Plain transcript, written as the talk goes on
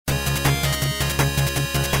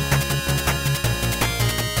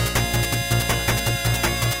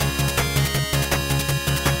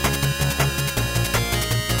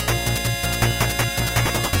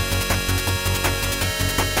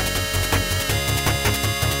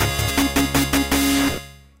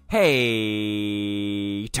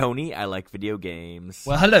Hey, Tony, I like video games.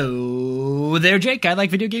 Well, hello there, Jake. I like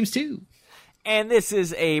video games too. And this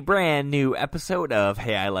is a brand new episode of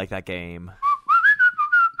Hey, I Like That Game.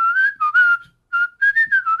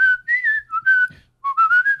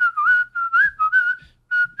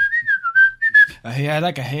 Hey, I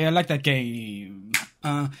like that game.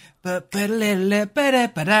 How about that?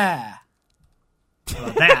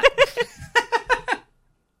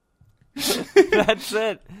 That's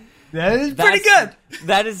it. That is pretty good.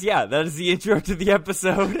 That is the intro to the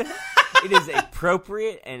episode. It is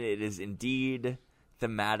appropriate, and it is indeed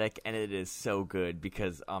thematic, and it is so good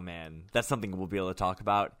because, oh man, that's something we'll be able to talk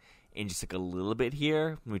about in just like a little bit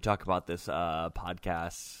here when we talk about this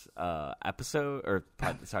podcast episode, or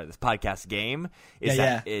this podcast game.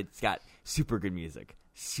 It's got super good music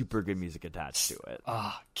attached to it.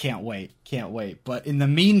 Oh, can't wait. But in the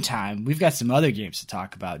meantime, we've got some other games to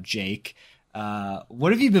talk about, Jake.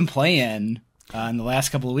 What have you been playing in the last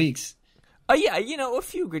couple of weeks? Oh yeah, a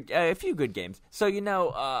few good games.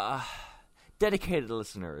 So dedicated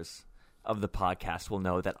listeners of the podcast will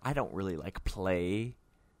know that I don't really like play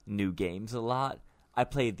new games a lot. I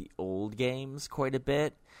play the old games quite a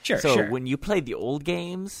bit. Sure. When you play the old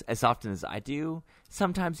games as often as I do,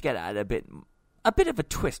 sometimes you get a bit of a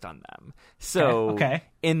twist on them. So okay.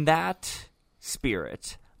 In that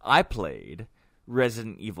spirit, I played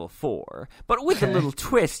Resident Evil 4, but with a little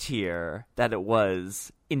twist here that it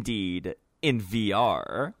was indeed in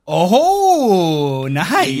VR. Oh,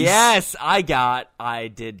 nice. Yes, I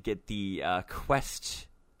did get the Quest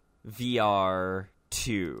VR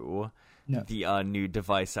 2, the new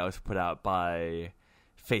device that was put out by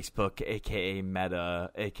Facebook, aka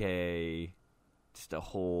Meta, aka just a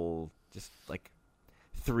whole, just like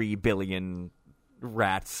 3 billion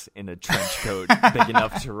rats in a trench coat big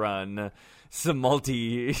enough to run some the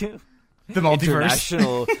multiverse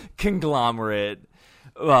international conglomerate.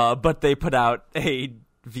 But they put out a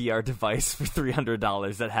VR device for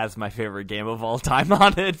 $300 that has my favorite game of all time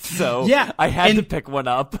on it. So yeah, I had to pick one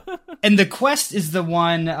up. And the Quest is the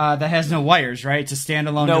one that has no wires, right? It's a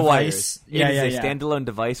standalone device. It is a standalone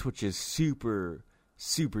device, which is super,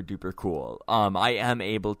 super duper cool. I am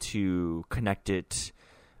able to connect it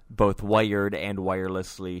both wired and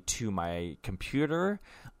wirelessly to my computer.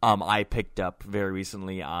 I picked up very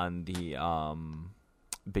recently on the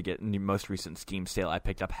most recent Steam sale, I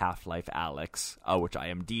picked up Half-Life Alyx, which I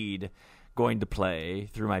am indeed going to play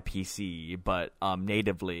through my PC, but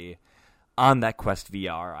natively on that Quest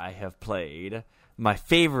VR, I have played my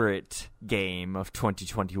favorite game of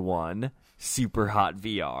 2021, Super Hot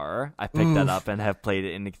VR. I picked that up and have played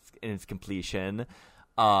it in its completion,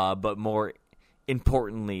 but more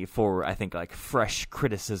importantly for, I think, like fresh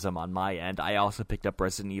criticism on my end, I also picked up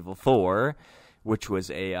Resident Evil 4, which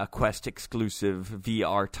was a Quest exclusive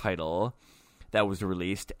VR title that was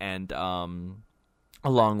released, and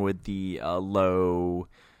along with the low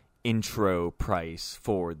intro price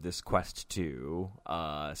for this Quest 2,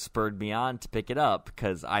 spurred me on to pick it up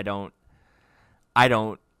because I don't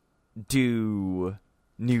do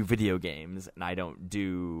new video games and I don't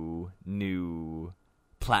do new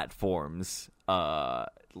platforms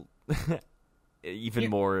even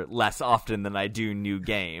more less often than I do new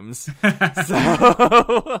games.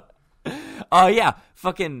 So yeah,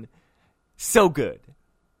 fucking so good.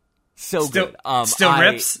 Good.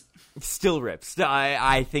 Still rips.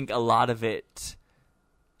 I think a lot of it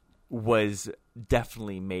was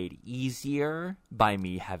definitely made easier by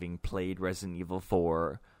me having played Resident Evil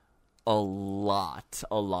 4 a lot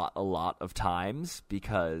of times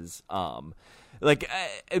because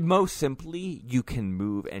most simply you can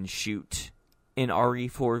move and shoot in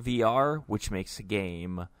RE4 VR, which makes the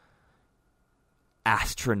game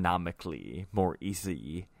astronomically more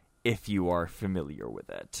easy if you are familiar with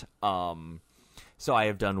it. So I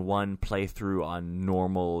have done one playthrough on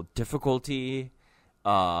normal difficulty.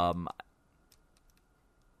 I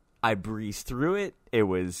breezed through it. It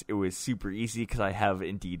was super easy because I have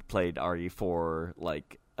indeed played RE4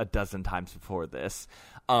 like a dozen times before this.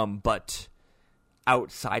 But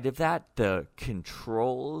outside of that, the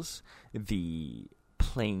controls, the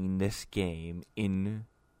playing this game in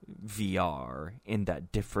VR in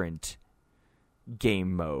that different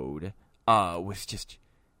game mode was just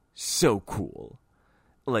so cool.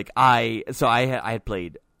 Like I had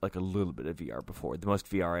played like a little bit of VR before. The most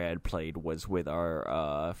VR I had played was with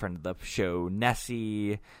our friend of the show,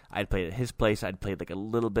 Nessie. I'd played at his place. I'd played like a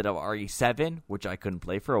little bit of RE7, which I couldn't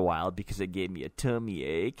play for a while because it gave me a tummy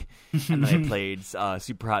ache. And then I played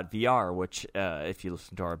Super Hot VR, which if you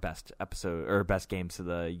listen to our best episode or best games of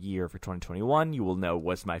the year for 2021, you will know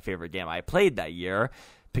was my favorite game I played that year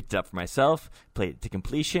picked it up for myself, played it to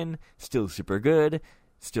completion, still super good,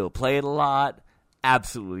 still play it a lot.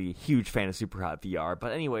 Absolutely huge fan of Superhot VR.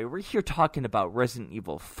 But anyway, we're here talking about Resident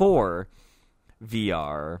Evil 4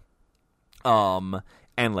 VR.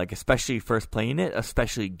 And like especially first playing it,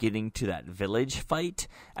 especially getting to that village fight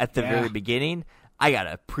at the very beginning, I got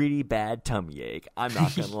a pretty bad tummy ache. I'm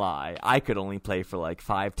not gonna lie. I could only play for like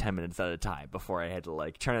 5-10 minutes at a time before I had to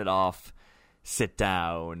like turn it off, sit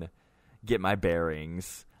down, get my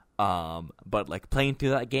bearings. But like playing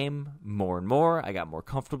through that game more and more, I got more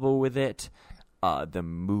comfortable with it. The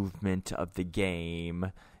movement of the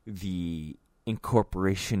game, the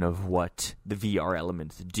incorporation of what the VR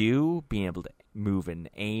elements do, being able to move and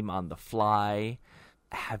aim on the fly,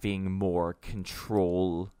 having more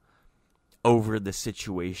control over the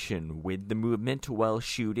situation with the movement while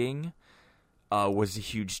shooting was a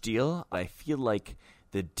huge deal. I feel like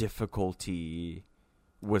the difficulty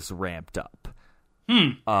was ramped up.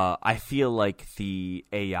 I feel like the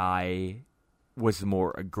AI was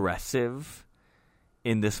more aggressive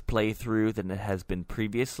in this playthrough than it has been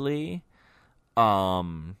previously.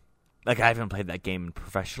 Like I haven't played that game in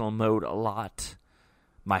professional mode a lot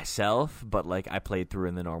myself, but like I played through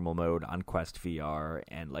in the normal mode on Quest VR,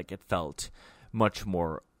 and like it felt much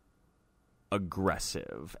more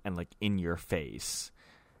aggressive and like in your face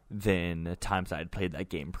than times I'd played that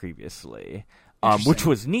game previously, which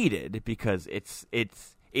was needed because it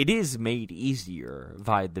is made easier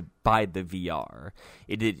by the VR.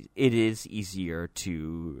 It is easier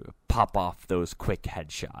to pop off those quick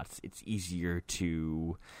headshots. It's easier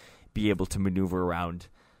to be able to maneuver around,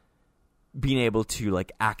 being able to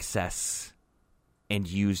like access and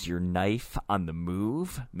use your knife on the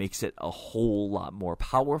move makes it a whole lot more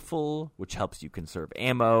powerful, which helps you conserve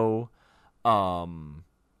ammo.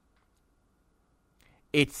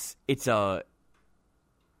 It's a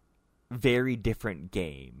very different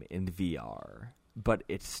game in VR, but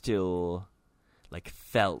it still like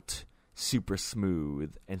felt super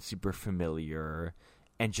smooth and super familiar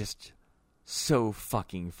and just so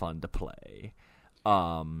fucking fun to play.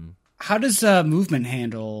 How does movement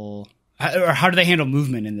handle, or how do they handle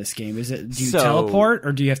movement in this game? Do you teleport,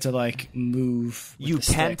 or do you have to like move with you the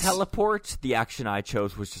can sticks? teleport. The action I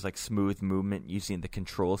chose was just like smooth movement using the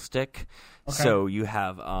control stick. Okay. So you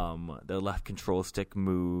have the left control stick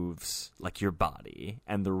moves like your body,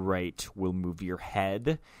 and the right will move your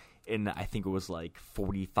head. And I think it was like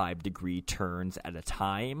 45-degree turns at a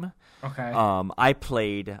time. Okay. I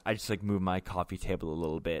just like moved my coffee table a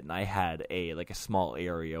little bit, and I had a small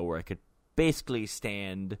area where I could basically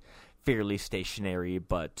stand fairly stationary,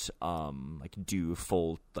 but like do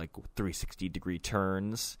full like 360-degree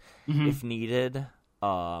turns if needed.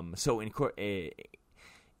 So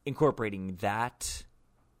incorporating that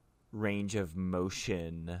range of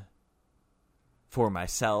motion for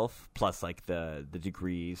myself, plus like the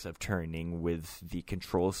degrees of turning with the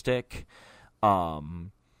control stick,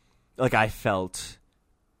 like I felt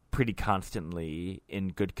pretty constantly in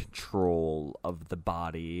good control of the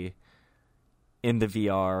body in the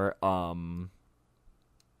VR.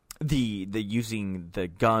 The using the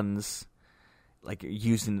guns, like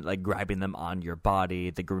grabbing them on your body,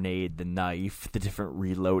 the grenade, the knife, the different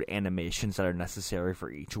reload animations that are necessary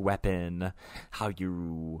for each weapon, how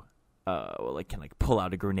you can pull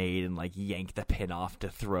out a grenade and like yank the pin off to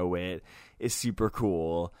throw it is super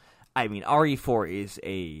cool. I mean, RE4 is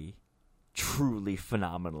a truly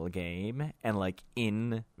phenomenal game, and like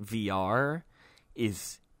in VR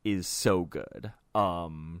is so good.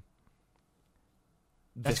 The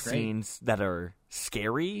That's great. scenes that are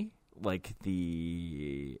scary, like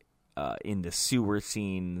the in the sewer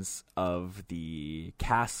scenes of the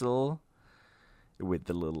castle with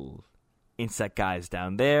the little insect guys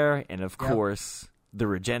down there, and of course the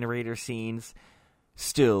regenerator scenes,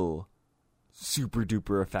 still super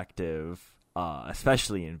duper effective,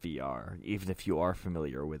 especially in VR, even if you are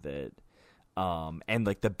familiar with it. And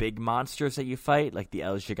like the big monsters that you fight, like the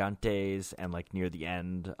El Gigantes, and like near the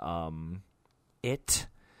end,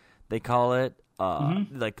 they call it,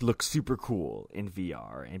 like look super cool in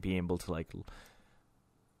VR, and being able to like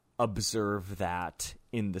observe that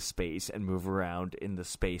in the space and move around in the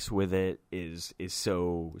space with it is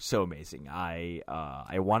so amazing. I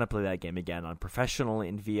want to play that game again on professional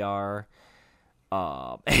in VR.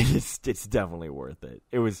 And it's definitely worth it.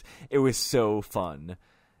 It was so fun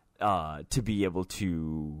to be able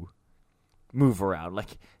to move around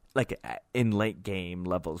like in late game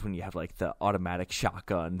levels when you have like the automatic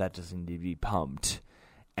shotgun that doesn't need to be pumped,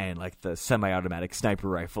 and like the semi-automatic sniper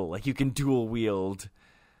rifle, like you can dual wield.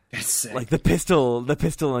 That's sick. Like the pistol,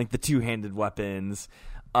 like the two-handed weapons.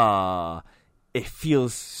 it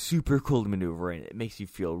feels super cool to maneuver in. It makes you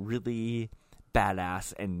feel really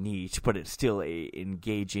badass and neat, but it's still a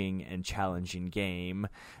engaging and challenging game.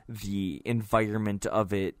 The environment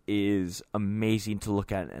of it is amazing to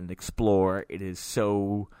look at and explore. It is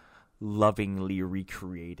so lovingly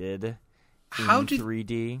recreated in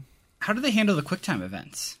 3D. How do they handle the QuickTime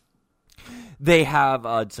events? They have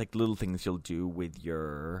it's like little things you'll do with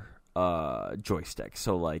your joystick.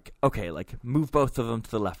 So like, okay, like move both of them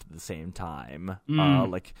to the left at the same time.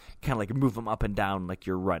 Like kind of like move them up and down like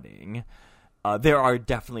you're running. There are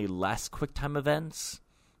definitely less QuickTime events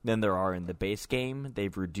than there are in the base game.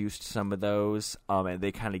 They've reduced some of those, and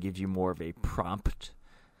they kind of give you more of a prompt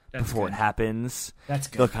before it happens. That's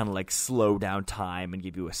good. They'll kind of like slow down time and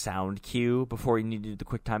give you a sound cue before you need to do the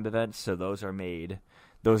QuickTime events. So those are made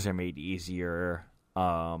easier.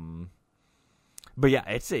 But yeah,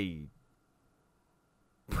 it's a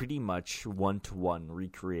pretty much one-to-one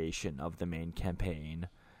recreation of the main campaign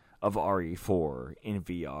of RE4 in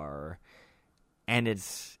VR, and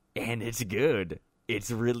it's good.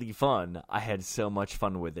 It's really fun. I had so much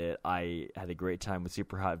fun with it. I had a great time with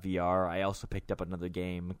Super Hot VR. I also picked up another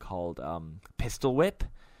game called Pistol Whip,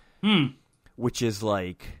 which is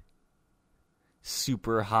like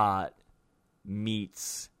Super Hot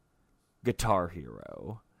meets Guitar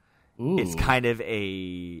Hero. Ooh. It's kind of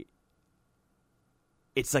it's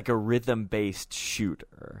like a rhythm-based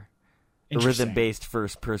shooter. A rhythm-based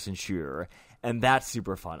first-person shooter. And that's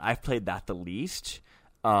super fun. I've played that the least,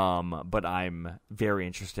 but I'm very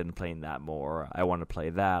interested in playing that more. I want to play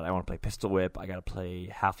that. I want to play Pistol Whip. I got to play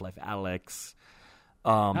Half-Life Alyx.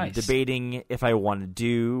 Nice. Debating if I want to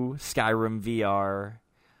do Skyrim VR.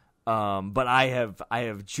 But I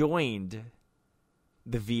have joined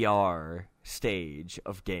the VR stage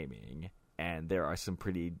of gaming, and there are some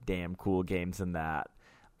pretty damn cool games in that.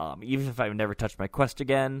 Even if I've never touched my Quest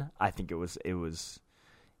again, I think it was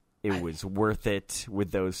worth it with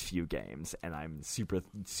those few games, and I'm super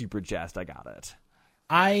jazzed I got it.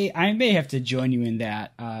 I may have to join you in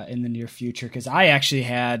that in the near future, because I actually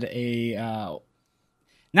had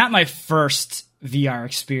not my first VR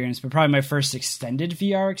experience, but probably my first extended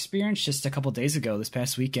VR experience just a couple days ago. This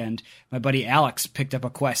past weekend, my buddy Alex picked up a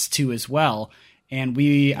Quest 2 as well, and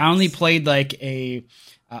I only played like a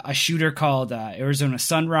shooter called Arizona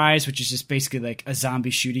Sunrise, which is just basically like a zombie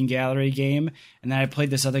shooting gallery game, and then I played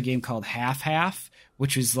this other game called Half Half,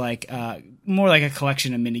 which was like more like a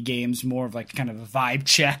collection of mini games, more of like kind of a vibe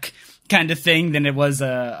check kind of thing than it was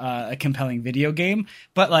a compelling video game,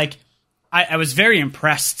 but like. I was very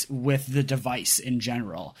impressed with the device in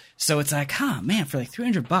general. So it's like, man, for like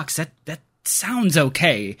 $300, that sounds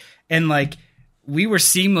okay. And like, we were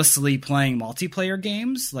seamlessly playing multiplayer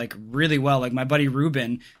games like really well. Like my buddy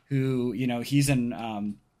Ruben, who, he's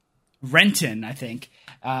in Renton, I think.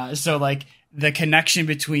 So like the connection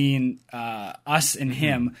between us and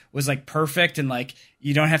him was like perfect, and like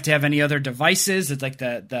you don't have to have any other devices. It's like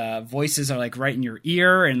the voices are like right in your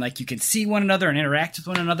ear, and like you can see one another and interact with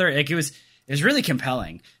one another. Like it was really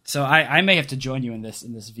compelling. So I may have to join you in this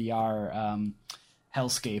VR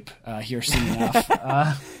hellscape here soon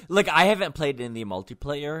enough. Look, I haven't played in the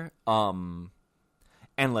multiplayer,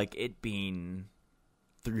 and like it being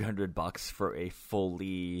 $300 for a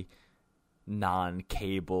fully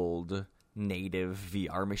non-cabled native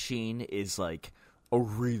VR machine is like a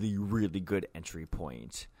really, really good entry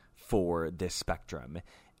point for this spectrum.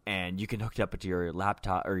 And you can hook it up to your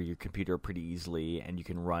laptop or your computer pretty easily, and you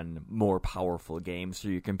can run more powerful games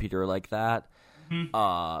through your computer like that.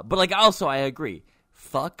 But like, also, I agree.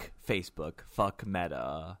 Fuck Facebook. Fuck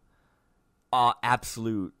Meta.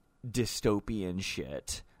 Absolute dystopian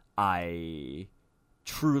shit. I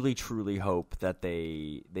truly, truly hope that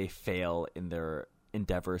they fail in their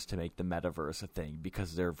endeavors to make the metaverse a thing,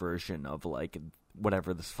 because their version of like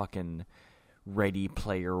whatever this fucking Ready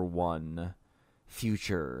Player One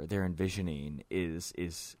future they're envisioning is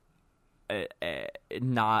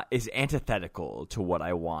antithetical to what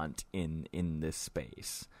I want in this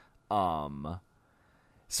space.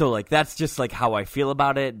 So like that's just like how I feel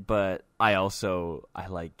about it, but I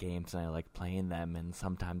like games and I like playing them, and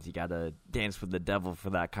sometimes you gotta dance with the devil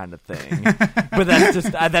for that kind of thing. But that's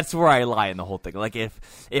just that's where I lie in the whole thing. Like if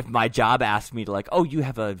my job asked me to like, oh, you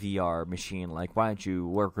have a VR machine, like why don't you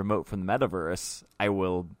work remote from the metaverse, I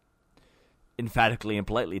will emphatically and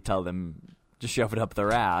politely tell them to shove it up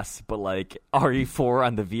their ass. But like RE4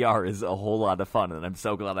 on the VR is a whole lot of fun, and I'm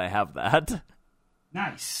so glad I have that.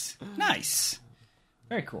 Nice.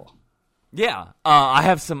 Very cool. Yeah, I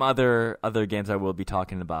have some other games I will be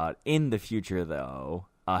talking about in the future, though.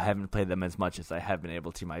 I haven't played them as much as I have been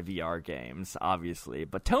able to my VR games, obviously.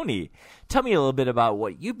 But Tony, tell me a little bit about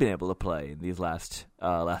what you've been able to play in these last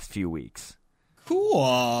few weeks.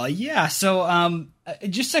 Cool. Yeah. So,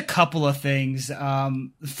 just a couple of things.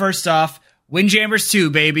 First off, Windjammers 2,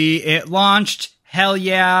 baby. It launched. Hell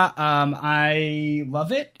yeah. I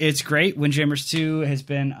love it. It's great. Windjammers 2 has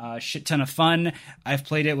been a shit ton of fun. I've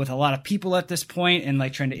played it with a lot of people at this point and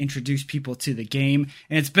like trying to introduce people to the game.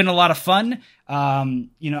 And it's been a lot of fun.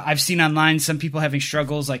 I've seen online some people having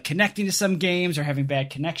struggles like connecting to some games or having bad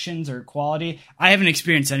connections or quality. I haven't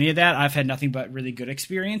experienced any of that. I've had nothing but really good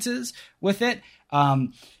experiences with it.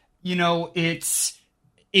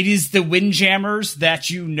 It is the Windjammers that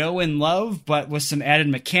you know and love, but with some added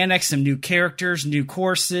mechanics, some new characters, new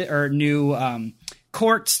courses or new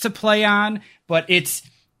courts to play on. But it's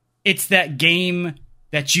that game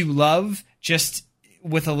that you love, just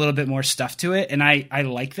with a little bit more stuff to it, and I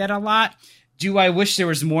like that a lot. Do I wish there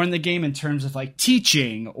was more in the game in terms of like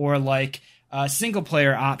teaching or like single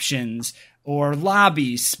player options or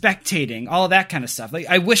lobbies, spectating, all that kind of stuff? Like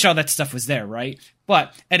I wish all that stuff was there, right?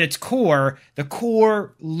 But at its core, the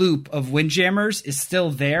core loop of Windjammers is still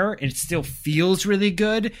there. It still feels really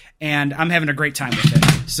good, and I'm having a great time with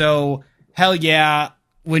it. So, hell yeah,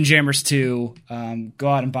 Windjammers 2. Go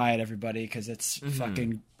out and buy it, everybody, because it's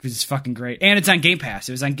fucking great. And it's on Game Pass.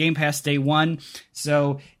 It was on Game Pass day one.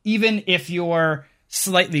 So even if you're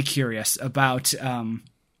slightly curious about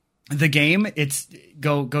the game, it's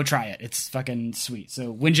go try it. It's fucking sweet.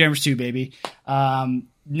 So Windjammers 2, baby.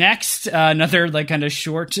 Next, another like kind of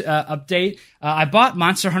short update. I bought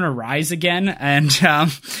Monster Hunter Rise again, and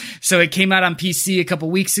so it came out on PC a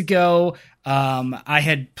couple weeks ago. I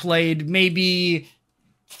had played maybe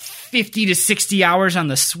 50 to 60 hours on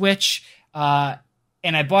the Switch, and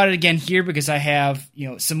I bought it again here because I have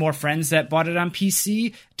some more friends that bought it on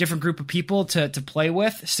PC, different group of people to play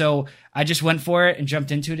with. So I just went for it and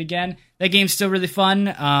jumped into it again. That game's still really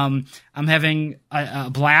fun. I'm having a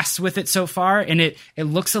blast with it so far, and it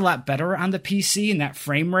looks a lot better on the PC, and that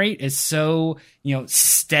frame rate is so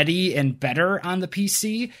steady and better on the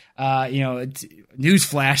PC.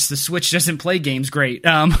 Newsflash: the Switch doesn't play games great.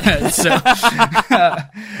 So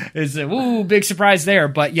it's a big surprise there.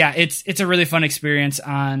 But yeah, it's a really fun experience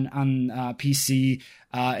on PC.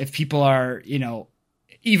 If people are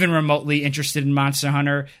even remotely interested in Monster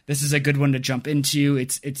Hunter, this is a good one to jump into.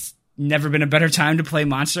 It's never been a better time to play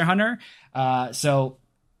Monster Hunter. So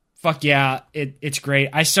fuck yeah, it's great.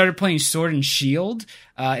 I started playing Sword and Shield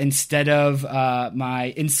instead of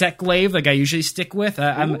my Insect Glaive like I usually stick with.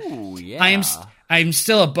 I'm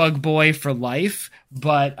still a bug boy for life,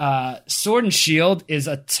 but Sword and Shield is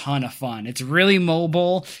a ton of fun. It's really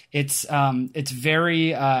mobile. It's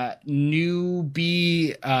very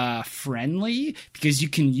newbie friendly because you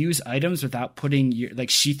can use items without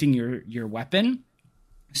sheathing your weapon.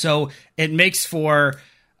 So it makes for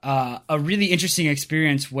a really interesting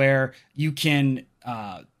experience where you can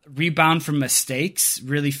rebound from mistakes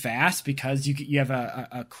really fast because you have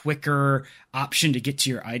a quicker option to get to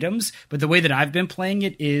your items. But the way that I've been playing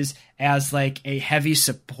it is as like a heavy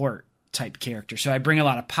support type character. So I bring a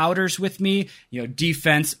lot of powders with me,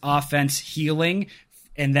 defense, offense, healing,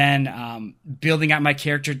 and then building out my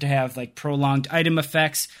character to have like prolonged item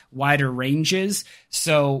effects, wider ranges.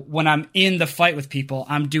 So when I'm in the fight with people,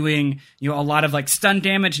 I'm doing a lot of like stun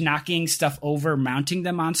damage, knocking stuff over, mounting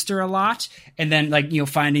the monster a lot, and then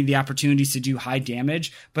finding the opportunities to do high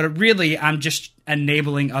damage. But really, I'm just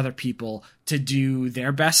enabling other people to do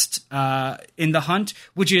their best in the hunt,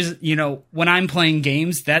 which is when I'm playing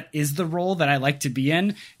games, that is the role that I like to be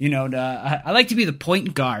in. I like to be the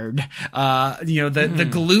point guard, the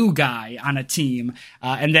glue guy on a team,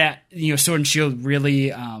 and that Sword and Shield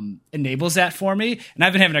really enables that for me, and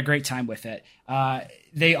I've been having a great time with it.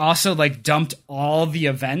 They also dumped all the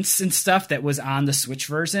events and stuff that was on the Switch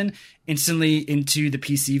version instantly into the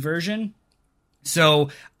PC version. So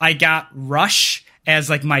I got Rush as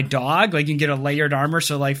my dog. You can get a layered armor.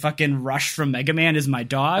 So fucking Rush from Mega Man is my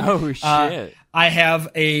dog. Oh shit. I have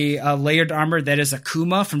a layered armor that is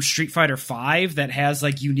Akuma from Street Fighter V that has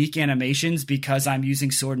unique animations because I'm using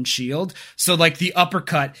Sword and Shield. So the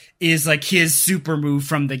uppercut is his super move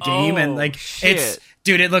from the game. And shit.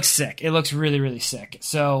 It looks sick. It looks really, really sick.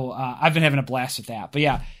 So I've been having a blast with that. But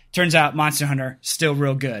yeah, turns out Monster Hunter still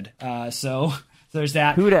real good. So there's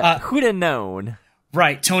that. Who'd have known?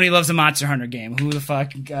 Right, Tony loves a Monster Hunter game. Who the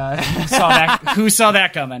fuck saw that? Who saw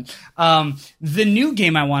that coming? The new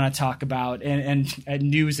game I want to talk about, and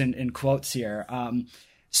news and quotes here.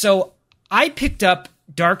 So I picked up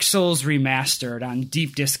Dark Souls Remastered on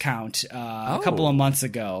deep discount a couple of months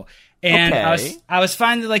ago, And Okay. I was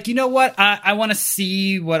finally like, you know what? I want to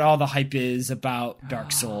see what all the hype is about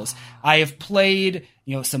Dark Souls. I have played,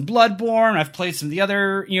 some Bloodborne. I've played some of the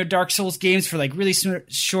other, Dark Souls games for like really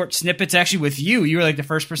short snippets. Actually, with you, you were like the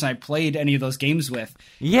first person I played any of those games with.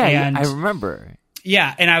 Yeah, And I remember.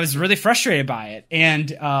 yeah, and I was really frustrated by it.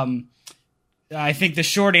 And I think the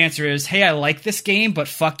short answer is, hey, I like this game, but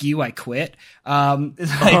fuck you, I quit.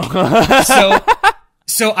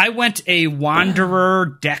 So I went a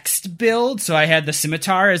Wanderer Dexed build. So I had the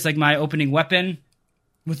scimitar as like my opening weapon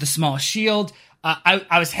with the small shield.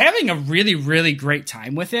 I was having a really, really great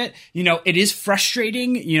time with it. It is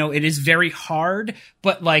frustrating. It is very hard,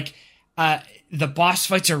 but like the boss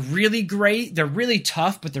fights are really great. They're really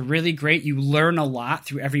tough, but they're really great. You learn a lot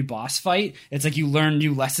through every boss fight. It's like you learn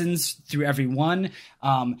new lessons through every one.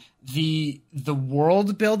 The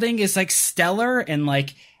world building is like stellar, and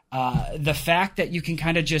like the fact that you can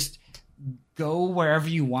kind of just go wherever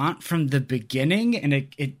you want from the beginning, and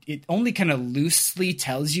it only kind of loosely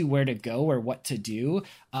tells you where to go or what to do.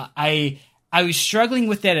 I was struggling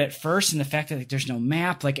with that at first, and the fact that like there's no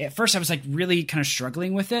map. Like at first I was like really kind of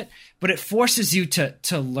struggling with it, but it forces you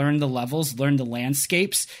to learn the levels, learn the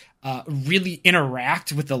landscapes, really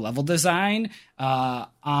interact with the level design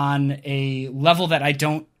on a level that I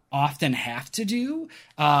don't often have to do.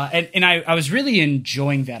 And I was really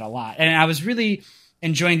enjoying that a lot. And I was really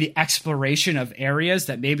enjoying the exploration of areas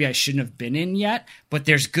that maybe I shouldn't have been in yet, but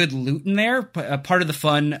there's good loot in there. But part of the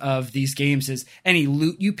fun of these games is any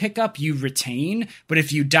loot you pick up, you retain. But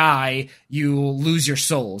if you die, you'll lose your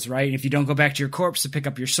souls, right? And if you don't go back to your corpse to pick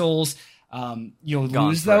up your souls, you'll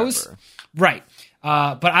lose those. Right.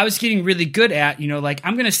 But I was getting really good at, like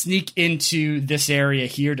I'm going to sneak into this area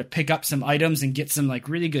here to pick up some items and get some like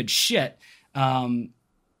really good shit.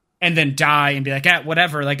 And then die and be like,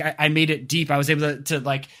 whatever. Like I made it deep. I was able to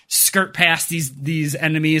like skirt past these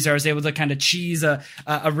enemies, or I was able to kind of cheese a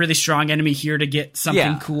really strong enemy here to get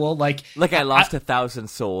something cool. Like I lost 1,000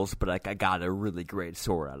 souls, but like I got a really great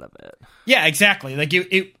sword out of it. Yeah, exactly. Like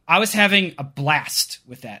I was having a blast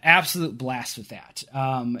with that, absolute blast with that.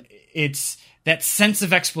 It's that sense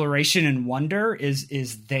of exploration and wonder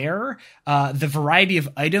is there. The variety of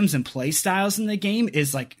items and play styles in the game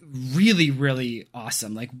is like really, really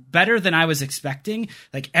awesome. Like better than I was expecting.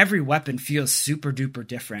 Like every weapon feels super duper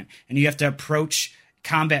different, and you have to approach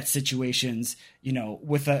combat situations,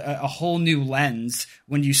 with a whole new lens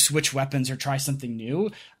when you switch weapons or try something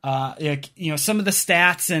new. Some of the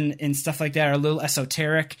stats and stuff like that are a little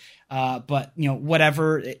esoteric. But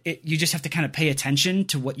whatever, you just have to kind of pay attention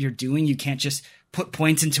to what you're doing. You can't just put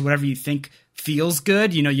points into whatever you think feels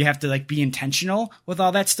good. You have to like be intentional with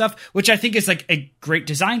all that stuff, which I think is like a great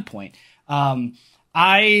design point.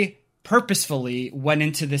 I purposefully went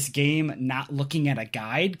into this game not looking at a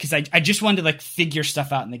guide, because I just wanted to like figure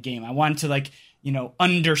stuff out in the game. I wanted to like,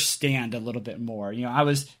 understand a little bit more. I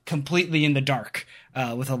was completely in the dark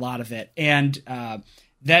with a lot of it. And that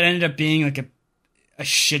ended up being like a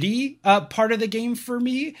shitty part of the game for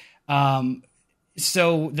me.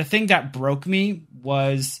 So the thing that broke me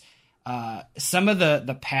was some of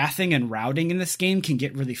the pathing and routing in this game can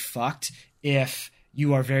get really fucked if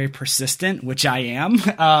you are very persistent, which I am.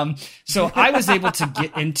 So I was able to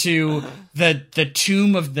get into the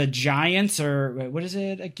Tomb of the Giants, or what is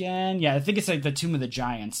it again? Yeah, I think it's like the Tomb of the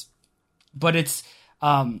Giants. But it's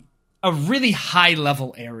a really high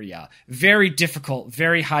level area, very difficult,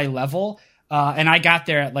 very high level. And I got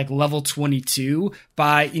there at like level 22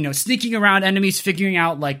 by, sneaking around enemies, figuring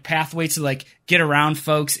out like pathways to like get around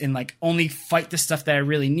folks and like only fight the stuff that I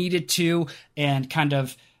really needed to, and kind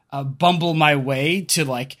of bumble my way to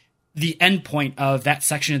like the end point of that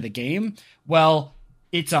section of the game. Well,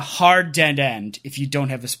 it's a hard dead end if you don't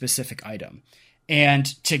have a specific item. And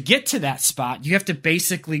to get to that spot, you have to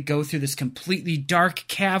basically go through this completely dark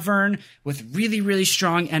cavern with really, really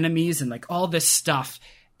strong enemies and like all this stuff.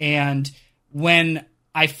 And when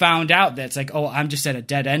I found out that it's like, oh, I'm just at a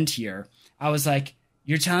dead end here, I was like,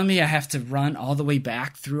 you're telling me I have to run all the way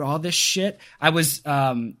back through all this shit?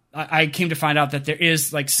 I came to find out that there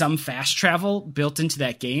is like some fast travel built into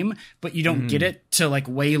that game, but you don't get it till like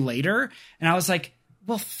way later. And I was like,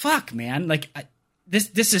 well, fuck, man. Like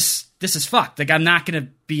this is fucked. Like I'm not going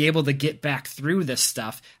to be able to get back through this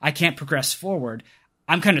stuff. I can't progress forward.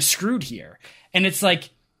 I'm kind of screwed here. And it's like,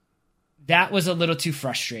 that was a little too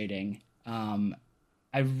frustrating.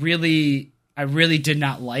 I really did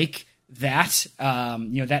not like that.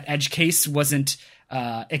 That edge case wasn't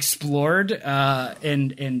explored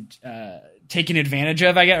and taken advantage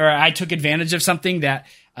of. I took advantage of something that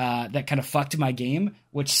kind of fucked my game,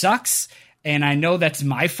 which sucks. And I know that's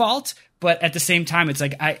my fault, but at the same time, it's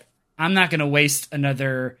like I'm not going to waste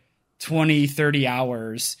another 20, 30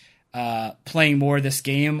 hours playing more of this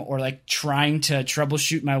game, or like trying to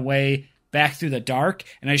troubleshoot my way back through the dark.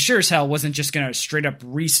 And I sure as hell wasn't just going to straight up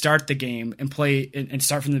restart the game and play and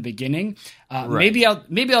start from the beginning. Right. Maybe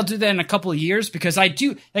I'll do that in a couple of years, because I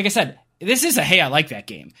do, like I said, this is I like that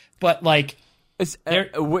game, but like,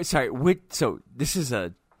 so this is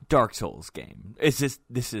a Dark Souls game.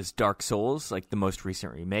 This is Dark Souls, like the most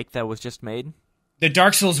recent remake that was just made? The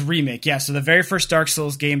Dark Souls remake, yeah. So the very first Dark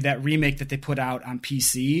Souls game, that remake that they put out on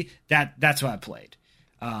PC, that's what I played.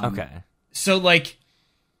 Okay. So like,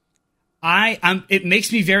 it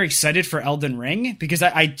makes me very excited for Elden Ring, because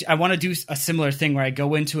I want to do a similar thing where I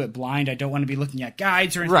go into it blind. I don't want to be looking at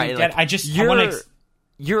guides or anything like that.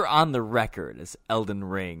 You're on the record as Elden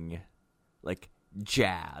Ring, like,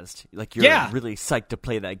 jazzed. Like, you're really psyched to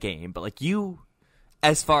play that game. But, like, you,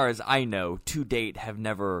 as far as I know, to date, have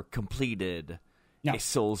never completed a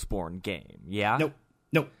Soulsborne game. Yeah?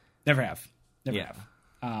 Nope. Never have.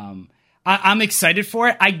 I'm excited for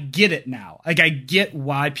it. I get it now. Like, I get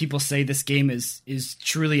why people say this game is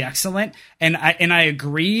truly excellent. And I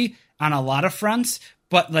agree on a lot of fronts.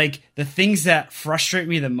 But, like, the things that frustrate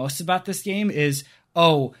me the most about this game is,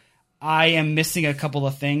 I am missing a couple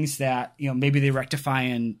of things that, maybe they rectify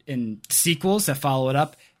in sequels that follow it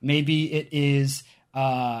up. Maybe it is,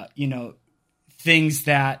 things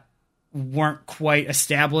that weren't quite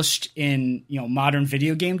established in, modern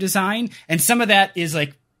video game design. And some of that is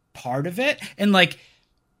like part of it. And like,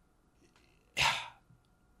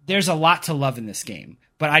 there's a lot to love in this game,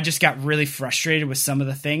 but I just got really frustrated with some of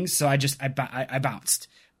the things. So I bounced,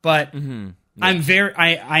 but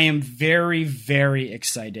I am very, very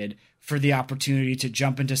excited for the opportunity to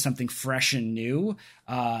jump into something fresh and new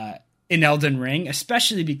in Elden Ring,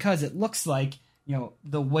 especially because it looks like,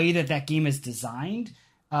 the way that game is designed,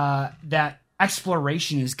 that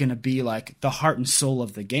exploration is going to be like the heart and soul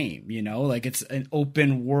of the game, like it's an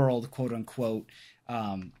open world, quote unquote,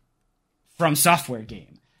 From Software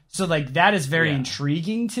game. So like that is very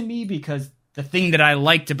intriguing to me, because the thing that I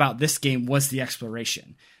liked about this game was the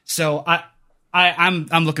exploration. So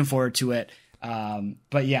I'm looking forward to it.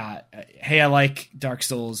 But yeah, hey, I like Dark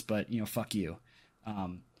Souls, but fuck you.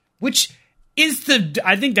 Which is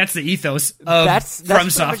I think that's the ethos of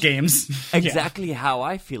FromSoft games. Exactly how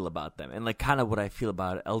I feel about them, and like kind of what I feel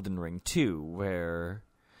about Elden Ring too, where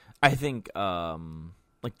I think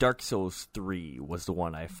like Dark Souls 3 was the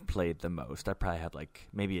one I've played the most. I probably have like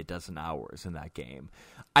maybe a dozen hours in that game.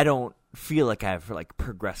 I don't feel like I've like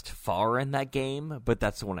progressed far in that game, but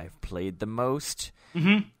that's the one I've played the most.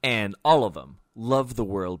 Mm-hmm. And all of them, love the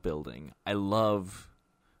world building. I love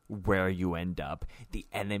where you end up. The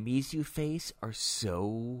enemies you face are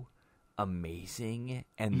so amazing,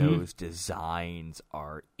 and those designs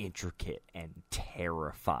are intricate and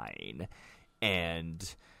terrifying,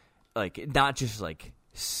 and like not just like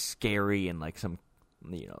scary in like some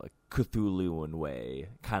like Cthulhuan way,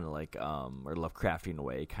 kind of like or Lovecraftian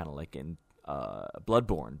way, kind of like in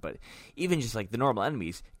Bloodborne, but even just like the normal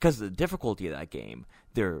enemies, because of the difficulty of that game,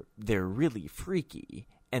 they're really freaky,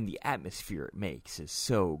 and the atmosphere it makes is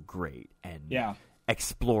so great, and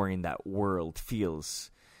exploring that world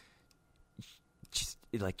feels just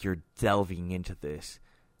like you're delving into this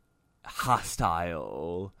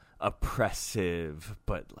hostile, oppressive,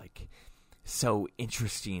 but like so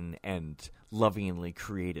interesting and lovingly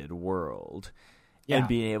created world, and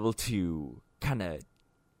being able to kind of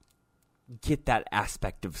get that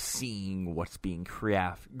aspect of seeing what's being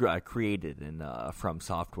created in a From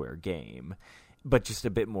Software game, but just a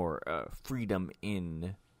bit more freedom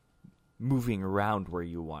in moving around where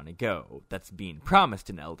you want to go. That's being promised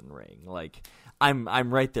in Elden Ring. Like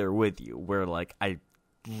I'm right there with you, where like I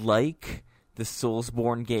like the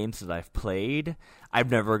Soulsborne games that I've played.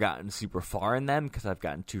 I've never gotten super far in them because I've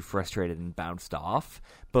gotten too frustrated and bounced off.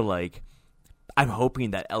 But like, I'm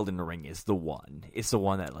hoping that Elden Ring is the one. It's the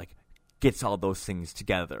one that like gets all those things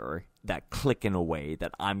together, that click in a way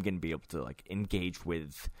that I'm gonna be able to like engage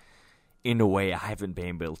with in a way I haven't been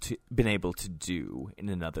able to do in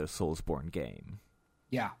another Soulsborne game.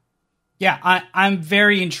 I'm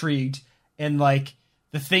very intrigued, and like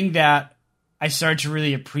the thing that I started to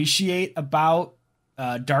really appreciate about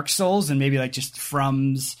Dark Souls, and maybe like just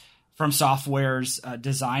From Software's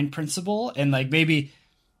design principle, and like maybe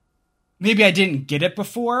I didn't get it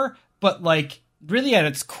before, but like really at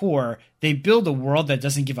its core, they build a world that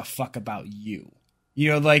doesn't give a fuck about you.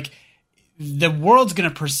 Like the world's going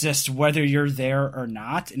to persist whether you're there or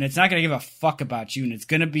not, and it's not going to give a fuck about you, and it's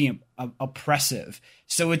going to be oppressive.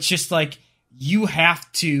 So it's just like you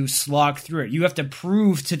have to slog through it. You have to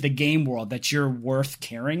prove to the game world that you're worth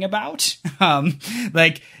caring about.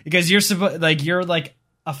 Like because you're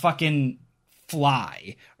a fucking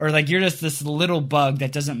fly, or like you're just this little bug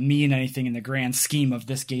that doesn't mean anything in the grand scheme of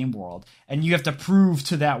this game world, and you have to prove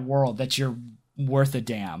to that world that you're worth a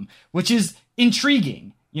damn, which is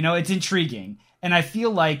intriguing. It's intriguing, and I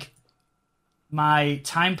feel like my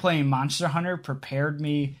time playing Monster Hunter prepared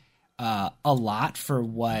me a lot for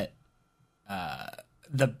what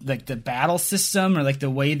the battle system or like the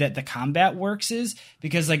way that the combat works is,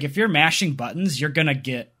 because like if you're mashing buttons, you're gonna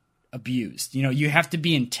get abused. You have to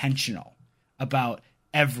be intentional about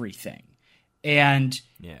everything, and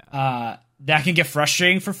that can get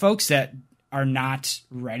frustrating for folks that are not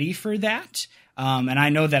ready for that. And I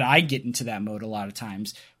know that I get into that mode a lot of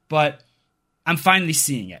times, but I'm finally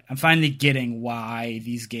seeing it. I'm finally getting why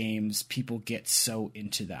these games, people get so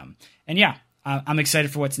into them. And yeah, I'm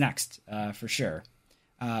excited for what's next, for sure.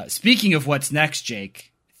 Speaking of what's next,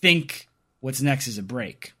 Jake, think what's next is a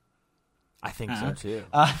break. I think so too.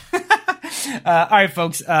 All right,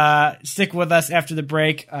 folks, stick with us after the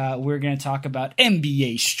break. We're going to talk about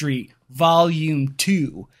NBA Street Volume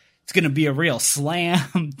 2. It's going to be a real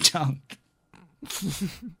slam dunk.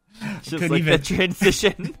 Just like the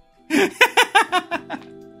transition.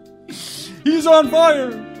 He's on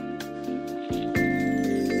fire.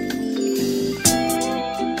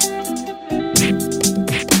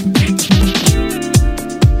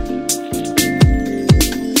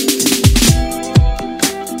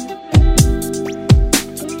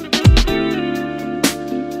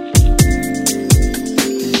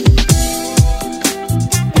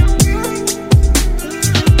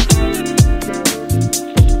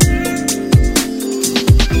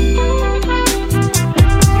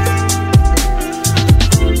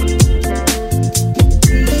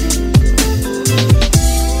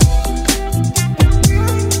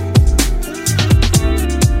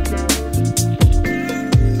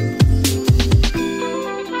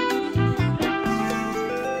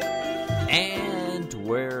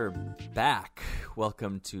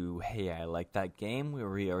 Welcome to Hey, I Like That Game, where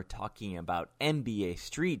we are talking about NBA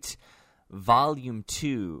Street Volume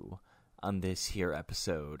 2 on this here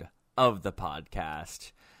episode of the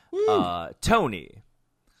podcast. Tony,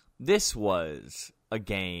 this was a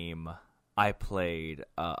game I played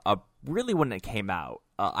really when it came out.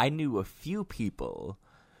 I knew a few people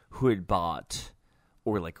who had bought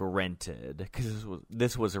or like rented, because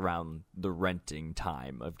this was around the renting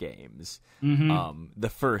time of games. The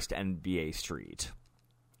first NBA Street,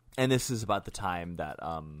 and this is about the time that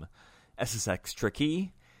SSX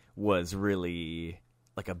Tricky was really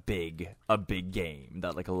like a big game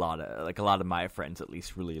that like a lot of my friends at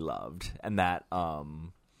least really loved, and that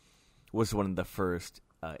was one of the first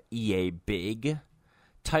EA big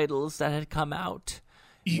titles that had come out,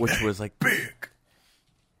 which was like big.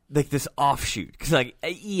 Like this offshoot, because like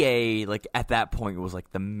EA, like at that point was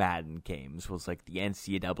like the Madden games, was like the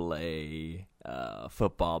NCAA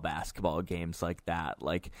football, basketball games like that.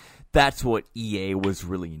 Like that's what EA was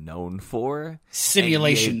really known for.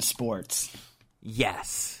 Simulation sports.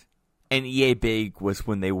 Yes, and EA Big was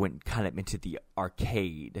when they went kind of into the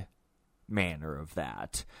arcade manner of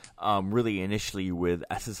that. Really initially with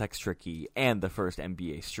SSX Tricky and the first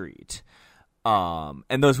NBA Street,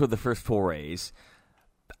 and those were the first forays.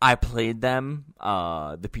 I played them.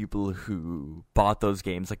 The people who bought those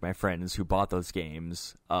games, like my friends who bought those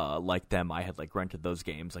games, like them, I had like rented those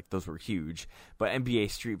games. Like those were huge. But NBA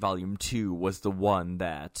Street Volume 2 was the one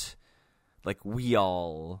that like we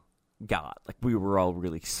all got. Like we were all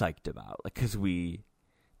really psyched about, like because we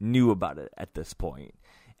knew about it at this point,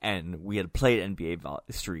 and we had played NBA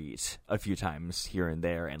Street a few times here and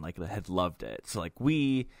there, and like had loved it. So like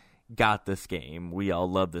we got this game. We all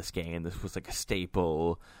loved this game. This was like a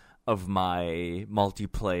staple of my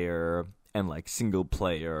multiplayer and like single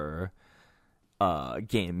player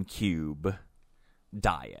GameCube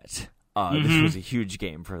diet. This was a huge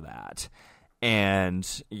game for that. And,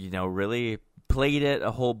 really played it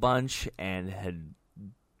a whole bunch and had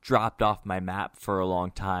dropped off my map for a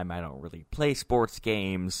long time. I don't really play sports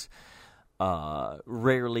games.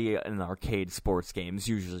 Rarely in arcade sports games,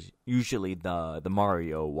 usually the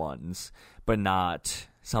Mario ones, but not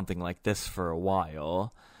something like this for a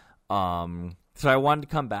while. So I wanted to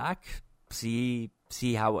come back, see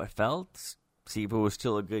how it felt, see if it was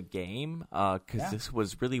still a good game, because this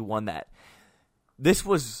was really one that this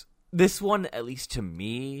one, at least to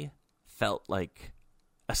me, felt like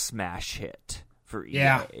a smash hit for EA.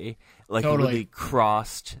 Yeah, like totally. It really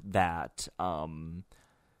crossed that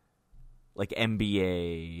like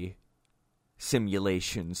NBA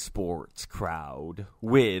simulation sports crowd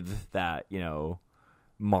with that,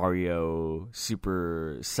 Mario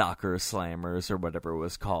Super Soccer Slammers or whatever it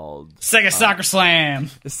was called. Sega Soccer Slam.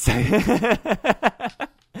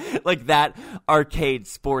 Like that arcade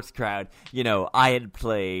sports crowd. I had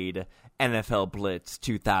played NFL Blitz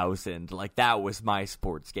 2000. Like that was my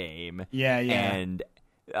sports game. Yeah. And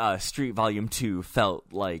Street Volume 2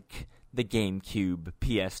 felt like the GameCube,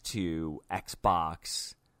 PS2,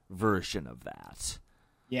 Xbox version of that.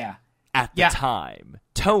 Yeah. At the time.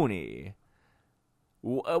 Tony,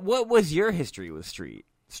 what was your history with Street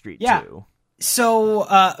 2?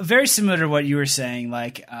 So, very similar to what you were saying.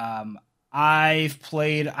 Like, I've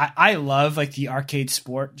played. I love like the arcade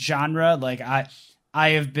sport genre. Like, I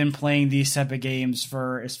have been playing these type of games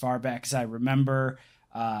for as far back as I remember.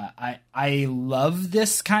 I love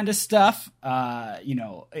this kind of stuff.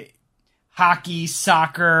 Hockey,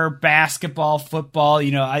 soccer, basketball, football.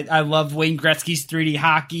 I love Wayne Gretzky's 3D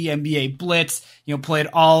hockey, NBA Blitz. Played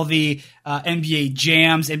all the NBA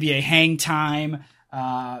Jams, NBA Hang Time.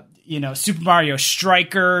 Super Mario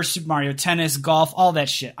Striker, Super Mario Tennis, golf, all that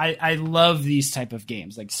shit. I love these type of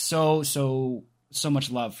games. Like so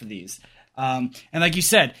much love for these. And like you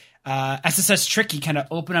said, SSX Tricky kind of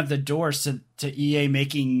opened up the doors to EA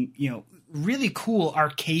making really cool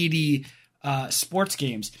arcadey sports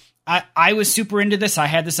games. I was super into this. I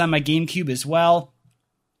had this on my GameCube as well.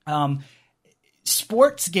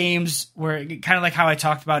 Sports games were kind of like how I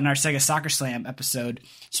talked about in our Sega Soccer Slam episode.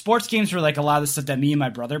 Sports games were like a lot of the stuff that me and my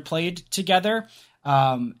brother played together.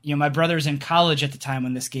 My brother was in college at the time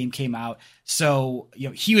when this game came out. So,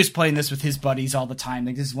 he was playing this with his buddies all the time.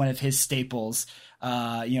 Like this is one of his staples.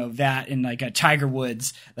 That and like Tiger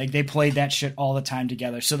Woods, like they played that shit all the time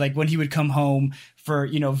together. So like when he would come home for,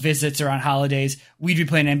 visits or on holidays, we'd be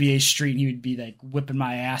playing NBA Street and he would be like whipping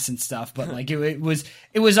my ass and stuff. But like it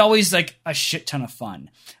was always like a shit ton of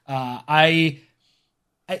fun. NBA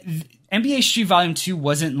Street Volume 2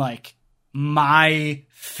 wasn't like my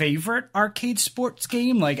favorite arcade sports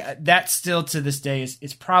game. Like that still to this day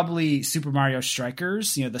is probably Super Mario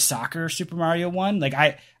Strikers, the soccer Super Mario one. Like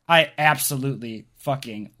I absolutely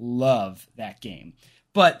fucking love that game.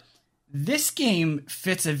 But this game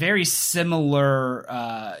fits a very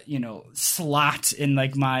similar, slot in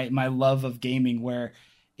like my love of gaming, where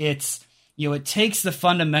it's, it takes the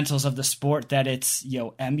fundamentals of the sport that it's,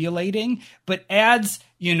 emulating, but adds,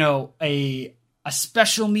 a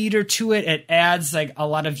special meter to it. It adds like a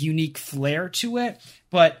lot of unique flair to it.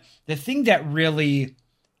 But the thing that really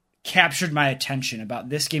captured my attention about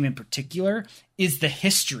this game in particular is the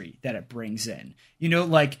history that it brings in.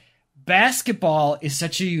 Like basketball is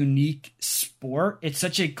such a unique sport. It's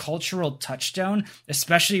such a cultural touchstone,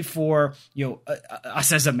 especially for,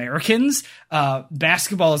 us as Americans.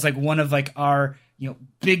 Basketball is like one of like our,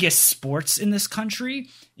 biggest sports in this country,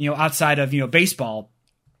 outside of, baseball.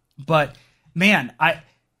 But man,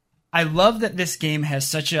 I love that this game has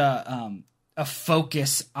such a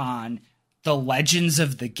focus on the legends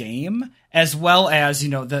of the game, as well as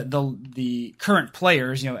the current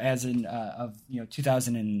players, as in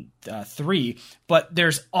 2003. But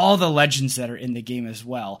there's all the legends that are in the game as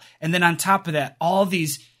well, and then on top of that, all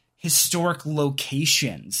these historic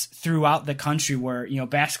locations throughout the country where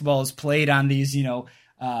basketball is played on these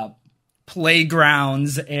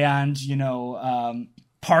playgrounds and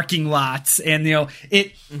parking lots, and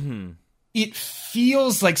it. Mm-hmm. It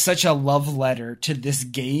feels like such a love letter to this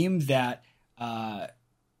game that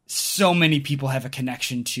so many people have a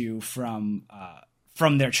connection to from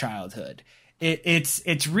their childhood.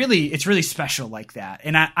 It's really special like that.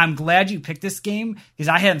 And I'm glad you picked this game, because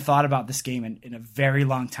I hadn't thought about this game in a very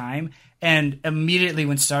long time. And immediately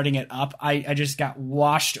when starting it up, I just got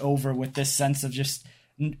washed over with this sense of just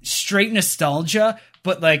straight nostalgia,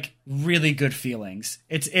 but like really good feelings.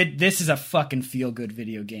 This is a fucking feel good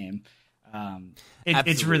video game.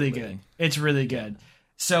 It's really good. It's really good.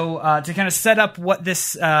 So to kind of set up what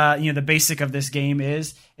this, the basic of this game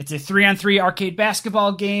is, it's a 3-on-3 arcade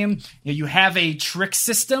basketball game. You have a trick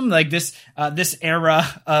system. Like this era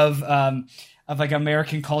of like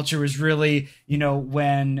American culture was really,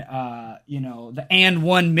 when the And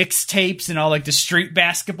One mixtapes and all like the street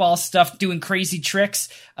basketball stuff, doing crazy tricks.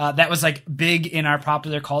 That was like big in our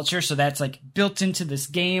popular culture. So that's like built into this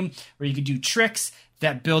game where you can do tricks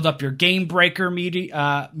that build up your game breaker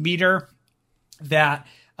meter that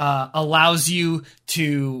allows you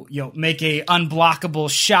to make a unblockable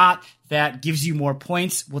shot that gives you more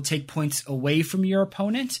points, will take points away from your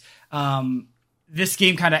opponent. this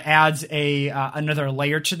game kind of adds another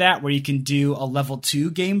layer to that, where you can do a level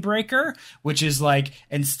 2 game breaker, which is like,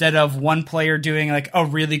 instead of one player doing like a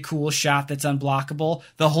really cool shot that's unblockable,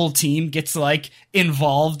 the whole team gets like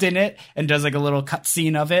involved in it and does like a little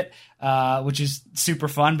cutscene of it, which is super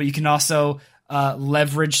fun. But you can also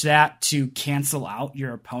leverage that to cancel out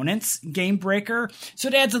your opponent's game breaker. So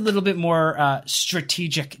it adds a little bit more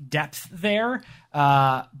strategic depth there.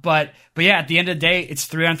 But yeah, at the end of the day, it's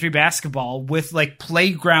 3-on-3 basketball with like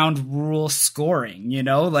playground rule scoring,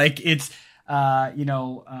 like it's, I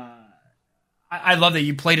love that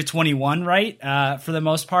you played a 21, right? For the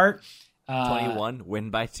most part, 21 win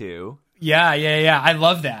by 2. Yeah. I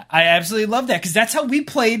love that. I absolutely love that, because that's how we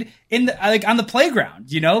played on the playground,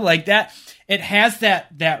 like that. It has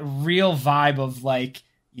that real vibe of like,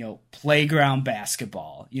 playground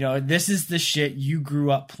basketball. This is the shit you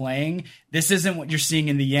grew up playing. This isn't what you're seeing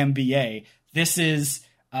in the NBA. This is,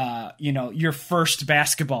 your first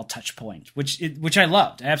basketball touch point, which I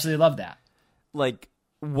loved. I absolutely loved that. Like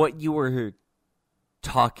what you were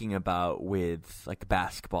talking about with like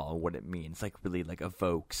basketball, what it means, like really like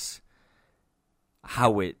evokes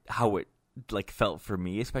how it like felt for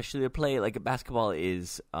me, especially to play. Like basketball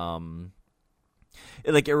is,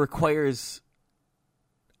 it requires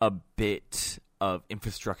a bit of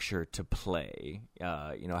infrastructure to play.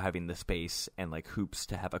 Having the space and like hoops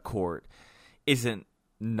to have a court isn't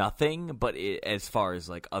nothing, but as far as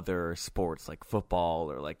like other sports like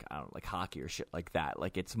football or like, I don't know, like hockey or shit like that,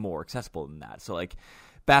 like it's more accessible than that. So like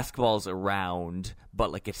basketball's around,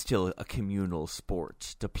 but like it's still a communal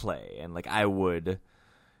sport to play. And like I would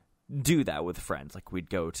do that with friends. Like we'd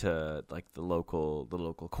go to like the local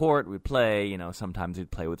court, we'd play, sometimes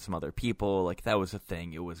we'd play with some other people. Like that was a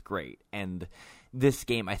thing. It was great. And this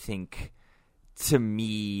game, I think, to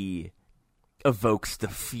me, evokes the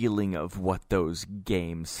feeling of what those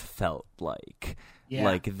games felt like. Yeah.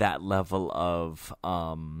 Like that level of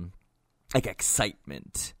like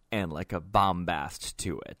excitement and like a bombast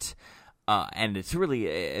to it. And it's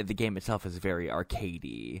really, the game itself is very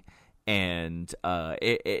arcadey. And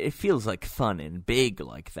it feels like fun and big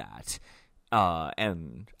like that,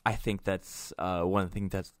 and I think that's one of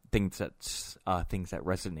the things that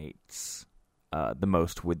resonates the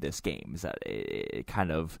most with this game, is that it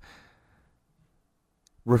kind of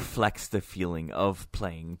reflects the feeling of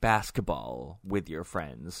playing basketball with your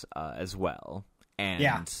friends as well, and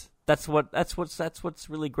yeah. That's what's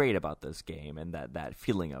really great about this game, and that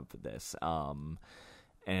feeling of this,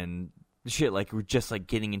 and shit, like we're just like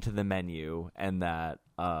getting into the menu, and that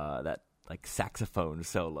like saxophone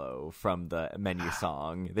solo from the menu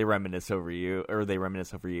song, They Reminisce Over You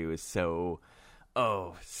is so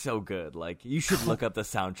good. Like you should look up the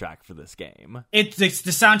soundtrack for this game. It's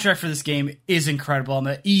the soundtrack for this game is incredible, and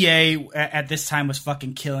the EA at this time was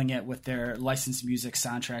fucking killing it with their licensed music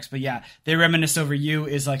soundtracks. But yeah, They Reminisce Over You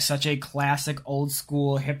is like such a classic old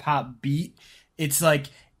school hip hop beat. It's like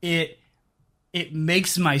it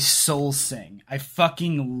makes my soul sing. I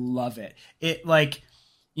fucking love it. It like,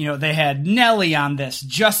 they had Nelly on this,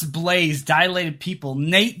 Just Blaze, Dilated People,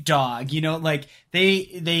 Nate Dogg, like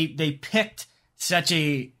they picked such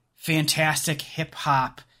a fantastic hip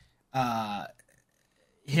hop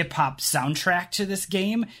soundtrack to this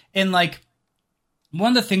game. And like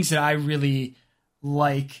one of the things that I really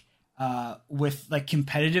like with like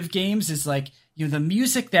competitive games is like, the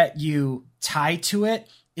music that you tie to it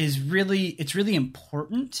is really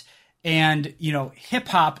important. And hip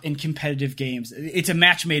hop in competitive games, it's a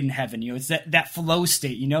match made in heaven. It's that flow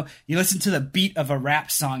state. You listen to the beat of a rap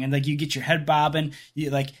song and like you get your head bobbing,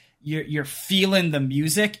 you're feeling the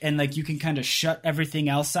music, and like you can kind of shut everything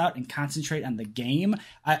else out and concentrate on the game.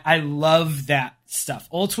 I love that stuff.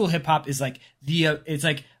 Old school hip hop is like it's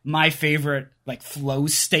like my favorite like flow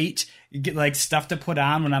state. You get like stuff to put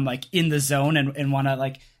on when I'm like in the zone and want to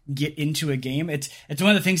like get into a game. It's one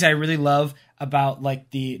of the things I really love about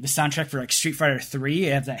like the soundtrack for like Street Fighter 3.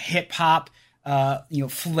 It has that hip hop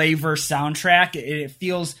flavor soundtrack. It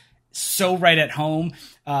feels so right at home.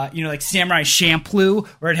 Like Samurai Champloo,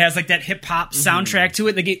 where it has like that hip hop soundtrack to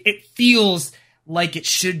it. Like it feels like it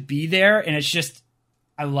should be there, and it's just,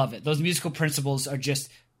 I love it. Those musical principles are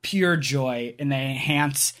just pure joy, and they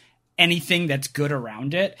enhance anything that's good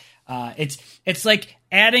around it. It's like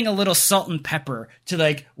adding a little salt and pepper to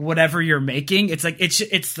like whatever you're making. It's like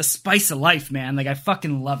it's the spice of life, man. Like I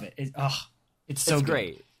fucking love it. It's so good.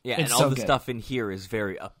 Great. Yeah, it's and all the stuff in here is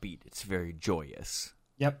very upbeat. It's very joyous.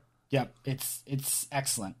 Yep. It's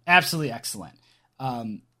excellent. Absolutely excellent.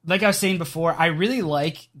 Like I was saying before, I really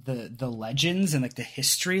like the legends and like the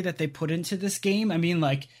history that they put into this game. I mean,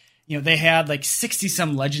 like, they had like 60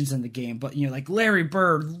 some legends in the game, but like Larry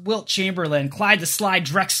Bird, Wilt Chamberlain, Clyde the Slide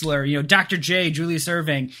Drexler, Dr. J, Julius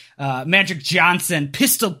Erving, Magic Johnson,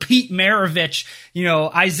 Pistol Pete Maravich,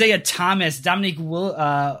 Isaiah Thomas, Dominique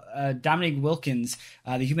Wilkins,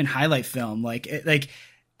 the Human Highlight Film.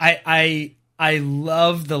 I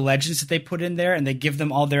love the legends that they put in there, and they give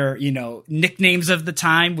them all their, nicknames of the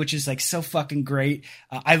time, which is like so fucking great.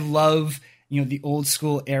 I love, the old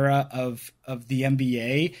school era of the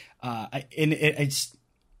NBA. I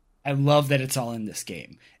love that it's all in this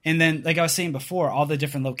game. And then, like I was saying before, all the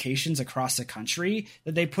different locations across the country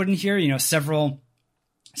that they put in here, several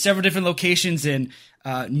different locations in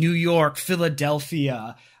New York,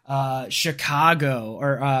 Philadelphia,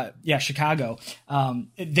 Chicago.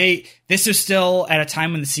 This is still at a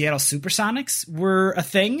time when the Seattle Supersonics were a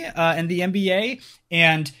thing in the NBA,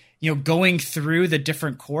 and going through the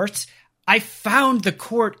different courts, I found the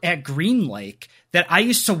court at Green Lake that I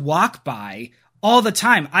used to walk by all the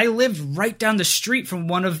time. I lived right down the street from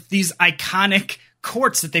one of these iconic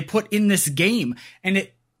courts that they put in this game, and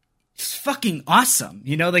it's fucking awesome.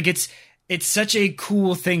 It's such a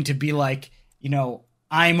cool thing to be like,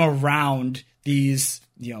 I'm around these,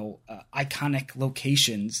 iconic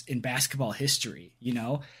locations in basketball history,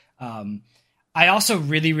 I also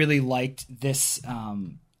really, really liked this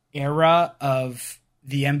era of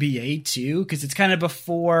the NBA too, because it's kind of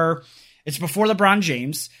before LeBron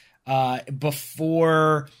James,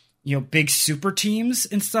 before, big super teams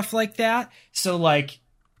and stuff like that. So like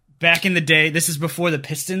back in the day, this is before the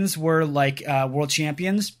Pistons were like world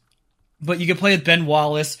champions. But you could play with Ben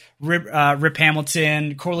Wallace, Rip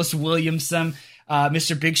Hamilton, Corliss Williamson,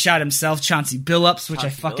 Mr. Big Shot himself, Chauncey Billups, which I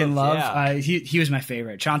fucking love. Yeah. He was my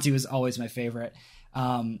favorite. Chauncey was always my favorite.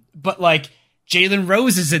 But like Jalen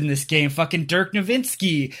Rose is in this game. Fucking Dirk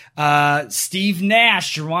Nowitzki, Steve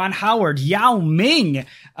Nash, Juwan Howard, Yao Ming,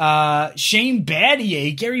 Shane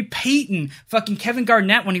Battier, Gary Payton, fucking Kevin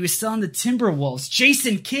Garnett when he was still on the Timberwolves,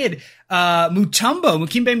 Jason Kidd,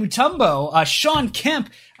 Mukimbe Mutombo, Sean Kemp,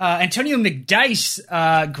 Antonio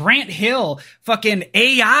McDyess, Grant Hill, fucking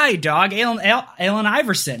AI dog, Allen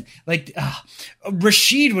Iverson, like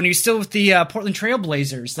Rashid when he was still with the Portland Trail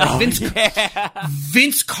Blazers, like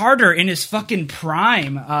Vince Carter in his fucking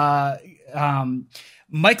prime,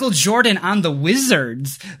 Michael Jordan on the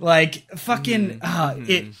Wizards, like fucking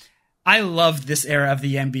I loved this era of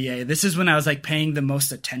the NBA. This is when I was like paying the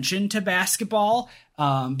most attention to basketball,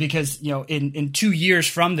 because in 2 years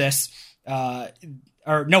from this, 1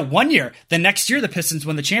 year, the next year the Pistons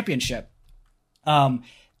won the championship.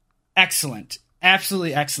 Excellent,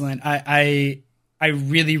 absolutely excellent. I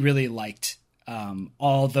really, really liked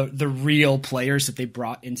all the real players that they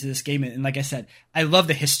brought into this game, and like I said, I love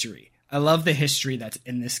the history. I love the history that's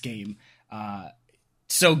in this game.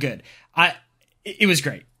 So good. It was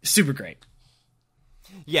great. Super great.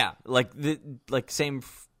 Yeah, same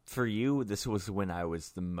for you. This was when I was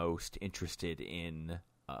the most interested in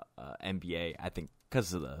NBA. I think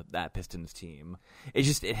because of that Pistons team. It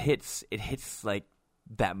hits like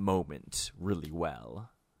that moment really well.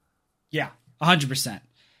 Yeah, 100%.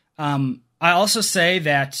 I also say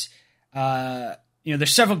that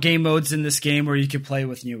there's several game modes in this game where you can play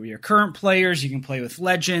with your current players, you can play with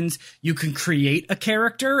legends, you can create a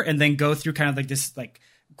character and then go through kind of like this like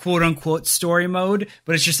quote unquote story mode,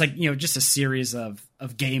 but it's just like just a series of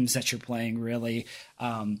games that you're playing really,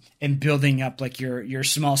 and building up like your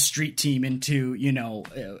small street team into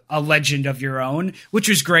a legend of your own, which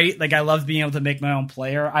was great. Like I loved being able to make my own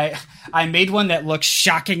player. I made one that looked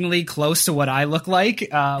shockingly close to what I look like,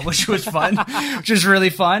 which was fun, which was really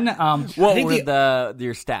fun. What were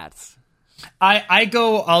your stats? I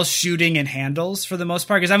go all shooting and handles for the most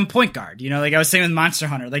part because I'm a point guard. Like I was saying with Monster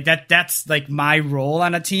Hunter, like that's like my role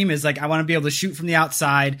on a team is like I want to be able to shoot from the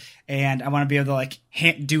outside and I want to be able to like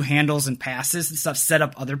do handles and passes and stuff, set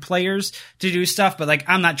up other players to do stuff. But like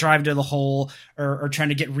I'm not driving to the hole or trying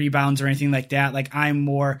to get rebounds or anything like that. Like I'm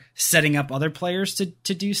more setting up other players to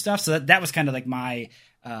do stuff. So that was kind of like my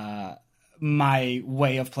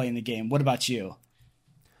way of playing the game. What about you?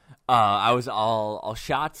 I was all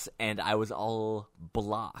shots, and I was all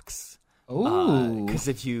blocks. Ooh. Because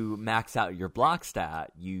if you max out your block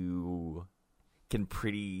stat, you can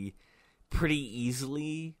pretty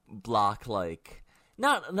easily block, like,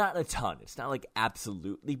 not a ton. It's not, like,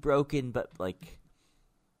 absolutely broken, but, like...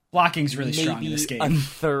 Blocking's really strong in this game. a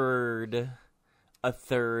third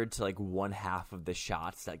to, like, one half of the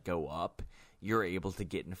shots that go up, you're able to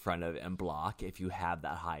get in front of and block if you have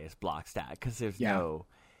that highest block stat, because there's no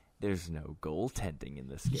goaltending in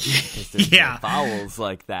this game because there's no fouls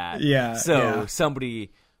like that. Yeah. So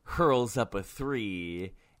somebody hurls up a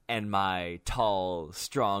 3 and my tall,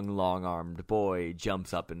 strong, long-armed boy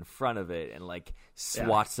jumps up in front of it and like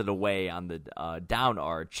swats it away on the down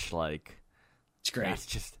arch. Like, it's great.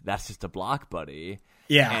 That's just a block, buddy.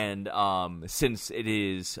 Yeah. And since it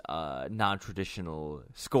is non-traditional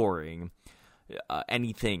scoring,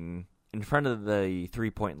 anything in front of the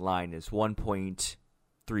 3-point line is 1 point,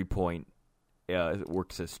 3 point. It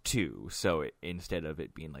works as 2, so instead of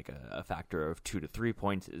it being like a factor of 2 to 3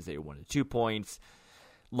 points, is a 1 to 2 points.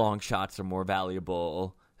 Long shots are more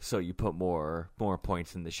valuable, so you put more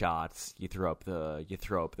points in the shots. You throw up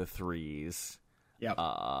the threes. Yep.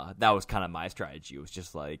 That was kind of my strategy. It was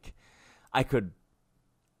just like I could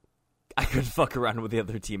fuck around with the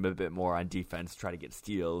other team a bit more on defense, try to get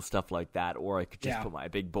steals, stuff like that, or I could just put my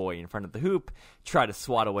big boy in front of the hoop, try to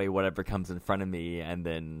swat away whatever comes in front of me, and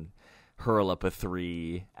then hurl up a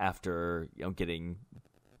 3 after getting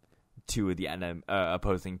 2 of the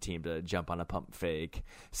opposing team to jump on a pump fake.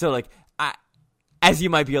 So like, as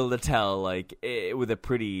you might be able to tell, like with a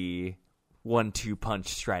pretty 1-2 punch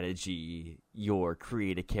strategy, your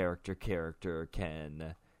create a character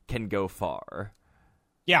can go far.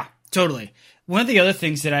 Yeah, totally. One of the other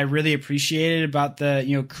things that I really appreciated about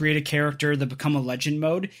the create a character, the become a legend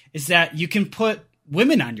mode, is that you can put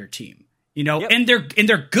women on your team. And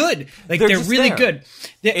they're good. Like they're really there. Good.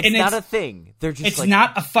 It's not a thing. They're just it's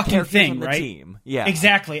not a fucking thing, on the right? Team. Yeah,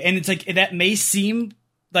 exactly. And it's like that may seem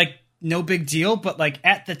like no big deal, but like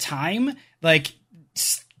at the time, like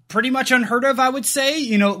pretty much unheard of, I would say.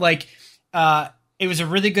 It was a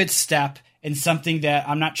really good step and something that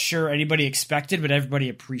I'm not sure anybody expected, but everybody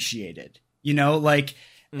appreciated.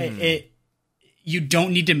 It. You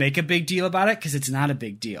don't need to make a big deal about it because it's not a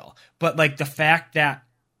big deal. But like the fact that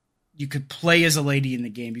you could play as a lady in the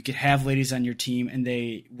game. You could have ladies on your team, and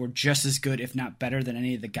they were just as good, if not better, than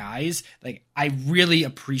any of the guys. Like, I really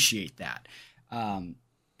appreciate that. And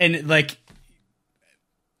like,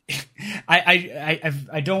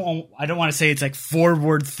 I don't want to say it's like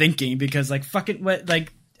forward thinking because like fuck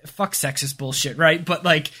sexist bullshit, right? But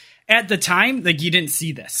like at the time, like you didn't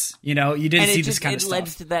see this, you didn't see this kind of stuff. It led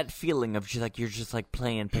to that feeling of just like you're just like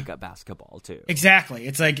playing pickup basketball too. Exactly.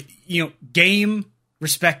 It's like game.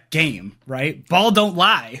 Respect game, right? Ball don't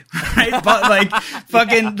lie, right? But like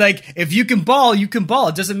fucking like if you can ball, you can ball.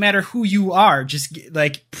 It doesn't matter who you are. Just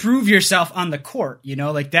like prove yourself on the court,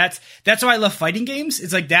 Like that's why I love fighting games.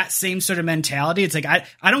 It's like that same sort of mentality. It's like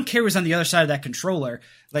I don't care who's on the other side of that controller.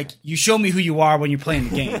 Like you show me who you are when you're playing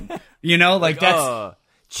the game. Like that's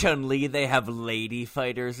Chun-Li, they have lady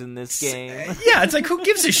fighters in this game. Yeah, it's like who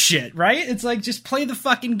gives a shit, right? It's like just play the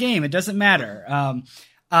fucking game. It doesn't matter.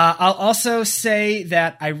 I'll also say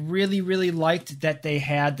that I really, really liked that they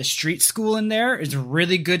had the street school in there. It's a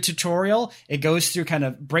really good tutorial. It goes through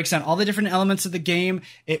breaks down all the different elements of the game.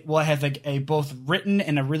 It will have like a both written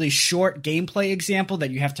and a really short gameplay example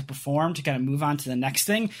that you have to perform to kind of move on to the next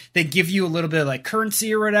thing. They give you a little bit of like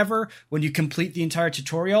currency or whatever when you complete the entire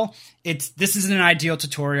tutorial. This is an ideal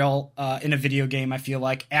tutorial in a video game. I feel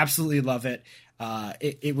like absolutely love it.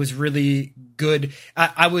 It was really good.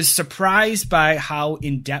 I was surprised by how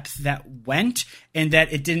in depth that went and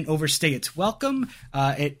that it didn't overstay its welcome.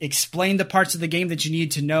 It explained the parts of the game that you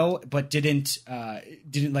needed to know, but didn't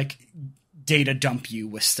like data dump you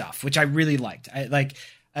with stuff, which I really liked.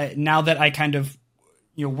 Now that I kind of,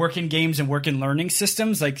 work in games and work in learning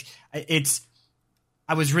systems, I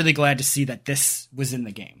was really glad to see that this was in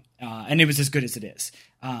the game, and it was as good as it is.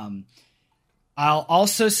 I'll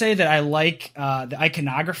also say that I like the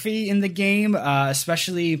iconography in the game,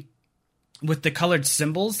 especially with the colored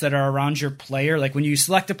symbols that are around your player. Like when you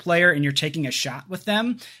select a player and you're taking a shot with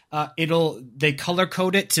them, they color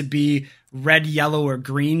code it to be red, yellow, or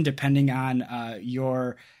green, depending on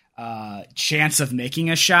your chance of making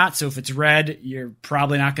a shot. So if it's red, you're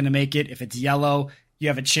probably not going to make it. If it's yellow, you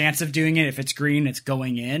have a chance of doing it. If it's green, it's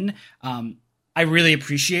going in. I really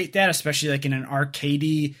appreciate that, especially like in an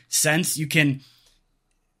arcadey sense. You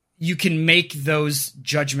can make those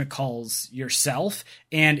judgment calls yourself.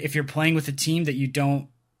 And if you're playing with a team that you don't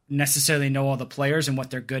necessarily know all the players and what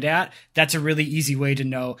they're good at, that's a really easy way to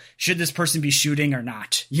know, should this person be shooting or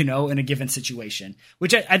not, in a given situation,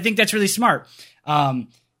 which I think that's really smart.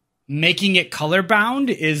 Making it colorbound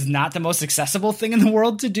is not the most accessible thing in the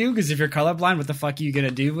world to do, because if you're colorblind, what the fuck are you going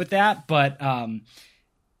to do with that? But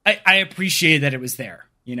I appreciate that it was there,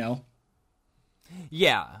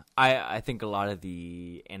 Yeah, I think a lot of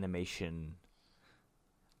the animation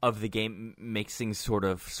of the game makes things sort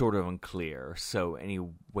of unclear. So any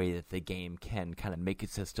way that the game can kind of make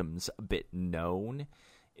its systems a bit known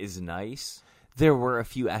is nice. There were a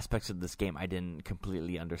few aspects of this game I didn't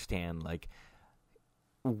completely understand, like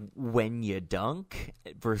when you dunk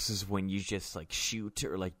versus when you just like shoot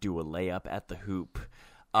or like do a layup at the hoop.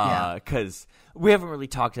 Because we haven't really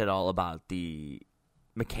talked at all about the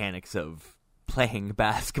mechanics of playing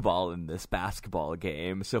basketball in this basketball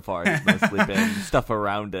game. So far, it's mostly been stuff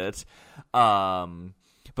around it.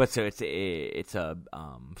 But so it's a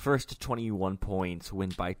first to 21 points,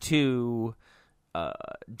 win by 2.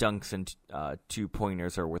 Dunks and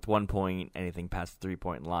 2-pointers are worth 1 point. Anything past the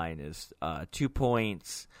 3-point line is 2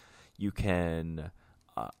 points. You can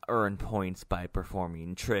earn points by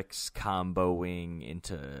performing tricks, comboing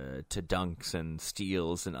into dunks and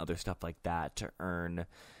steals and other stuff like that to earn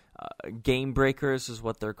game breakers is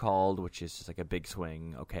what they're called, which is just like a big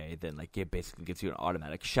swing. Okay, then like it basically gives you an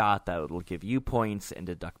automatic shot that will give you points and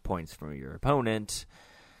deduct points from your opponent.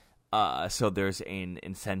 So there's an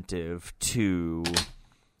incentive to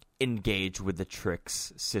engage with the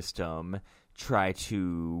tricks system, try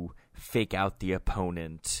to fake out the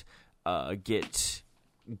opponent, get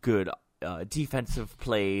good defensive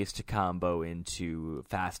plays to combo into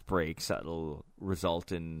fast breaks that'll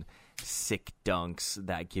result in sick dunks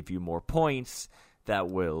that give you more points that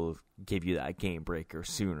will give you that game breaker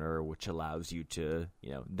sooner, which allows you to,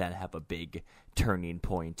 then have a big turning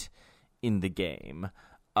point in the game.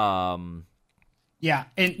 Yeah,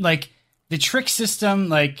 and like the trick system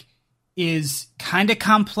like is kind of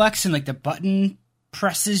complex, and like the button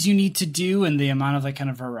presses you need to do and the amount of like kind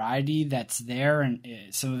of variety that's there, and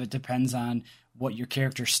some of it depends on what your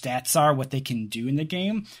character stats are, what they can do in the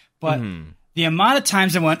game. But the amount of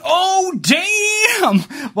times I went, oh damn,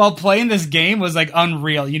 while playing this game was like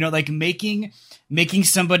unreal. Like making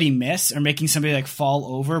somebody miss or making somebody like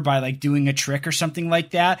fall over by like doing a trick or something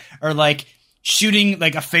like that, or like shooting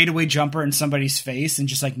like a fadeaway jumper in somebody's face and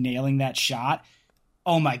just like nailing that shot.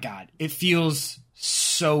 Oh my God. It feels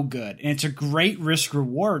so good. And it's a great risk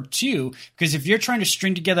reward too, because if you're trying to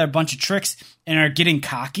string together a bunch of tricks and are getting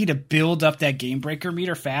cocky to build up that game breaker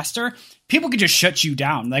meter faster, people can just shut you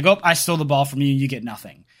down. Like, oh, I stole the ball from you. You get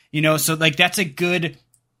nothing, So like, it's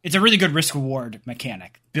a really good risk reward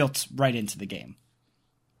mechanic built right into the game.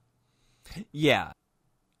 Yeah.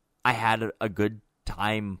 I had a good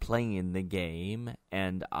time playing the game,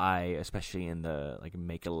 and I, especially in the like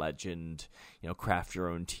make a legend, craft your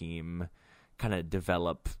own team, kind of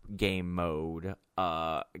develop game mode,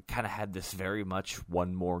 kind of had this very much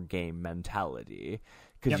one more game mentality,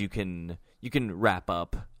 because you can wrap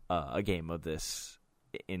up a game of this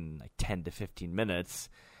in like 10 to 15 minutes,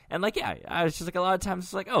 and like I was just like a lot of times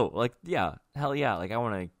it's like, oh, like hell yeah, like I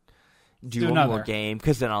want to do one more game,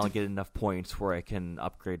 because then I'll get enough points where I can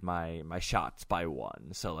upgrade my shots by 1.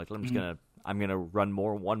 So like I'm gonna run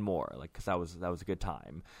one more, like, because that was a good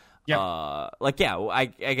time.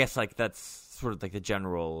 I guess like that's sort of like the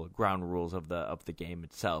general ground rules of the game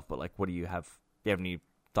itself. But like, what do you have? Do you have any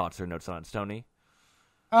thoughts or notes on it, Stoney?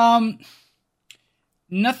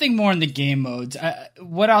 Nothing more in the game modes.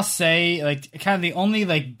 What I'll say, like, kind of the only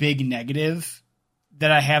like big negative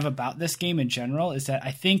that I have about this game in general is that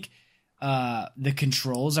I think the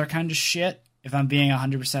controls are kind of shit, if I'm being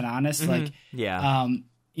 100% honest. Like,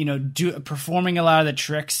 performing a lot of the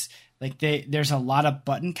tricks, like there's a lot of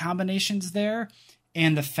button combinations there,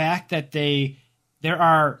 and the fact that there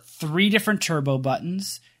are 3 different turbo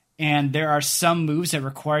buttons, and there are some moves that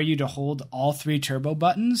require you to hold all 3 turbo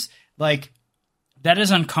buttons, like that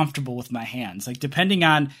is uncomfortable with my hands. Like, depending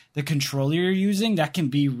on the controller you're using, that can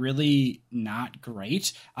be really not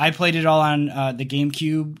great. I played it all on the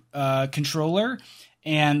GameCube controller,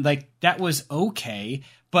 and like that was okay.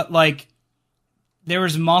 But like, there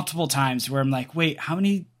was multiple times where I'm like, wait, how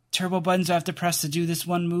many turbo buttons do I have to press to do this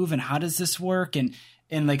one move, and how does this work? And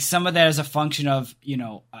like some of that is a function of,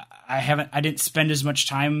 I didn't spend as much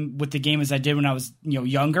time with the game as I did when I was,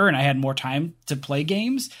 younger, and I had more time to play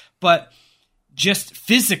games. But just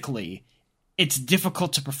physically, it's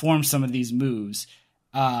difficult to perform some of these moves,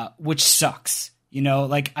 which sucks.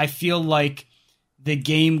 Like, I feel like the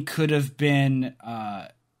game could have been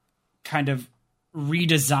kind of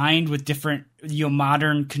redesigned with different,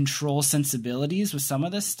 modern control sensibilities with some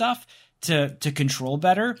of this stuff to control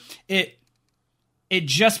better. It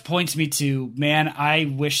just points me to, man, I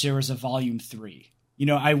wish there was a volume 3.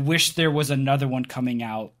 I wish there was another one coming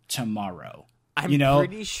out tomorrow. I'm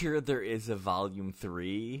pretty sure there is a volume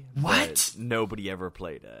 3. What? But nobody ever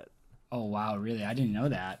played it. Oh wow, really? I didn't know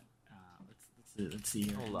that. Let's see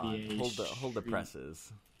here. Hold on. Hold the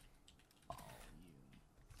presses.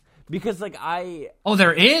 Because like Oh,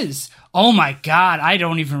 there is. Oh my God, I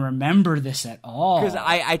don't even remember this at all. Because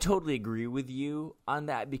I totally agree with you on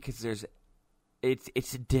that, because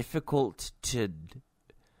it's difficult to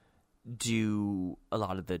do a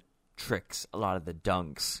lot of the tricks, a lot of the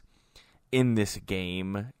dunks in this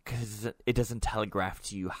game, because it doesn't telegraph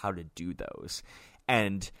to you how to do those.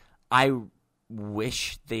 And I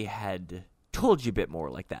wish they had told you a bit more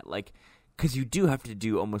like that. Like, because you do have to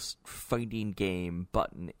do almost fighting game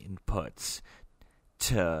button inputs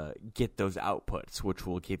to get those outputs, which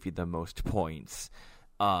will give you the most points.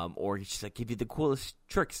 Or just like give you the coolest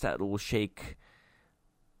tricks that will shake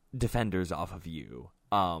defenders off of you.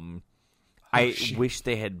 I wish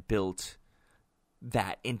they had built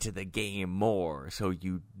that into the game more, so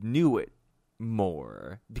you knew it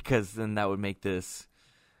more, because then that would make this,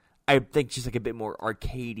 I think, just like a bit more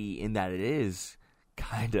arcadey in that it is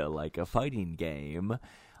kind of like a fighting game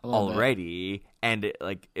already, and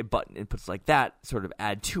button inputs like that sort of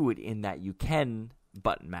add to it in that you can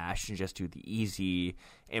button mash and just do the easy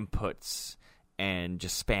inputs and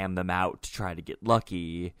just spam them out to try to get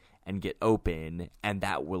lucky and get open, and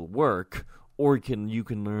that will work. Or you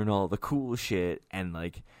can learn all the cool shit and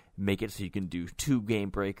like make it so you can do 2 game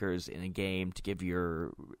breakers in a game to give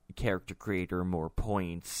your character creator more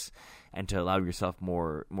points and to allow yourself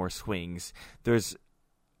more swings. There's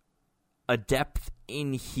a depth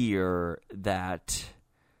in here that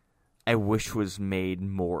I wish was made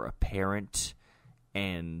more apparent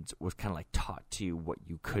and was kind of like taught to you what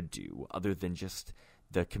you could do, other than just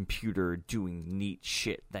the computer doing neat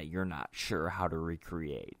shit that you're not sure how to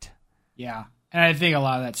recreate. Yeah, and I think a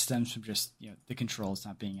lot of that stems from just the controls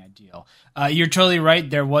not being ideal. You're totally right.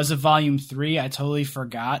 There was a Volume 3. I totally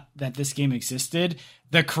forgot that this game existed.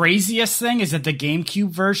 The craziest thing is that the GameCube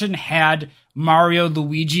version had Mario,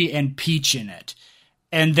 Luigi, and Peach in it,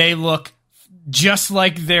 and they look just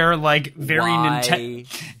like they're like very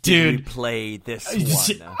Nintendo. Dude, we play this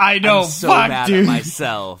one. I know. I'm so mad at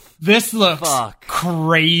myself. This looks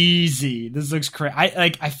crazy. This looks crazy.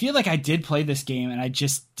 I feel like I did play this game and I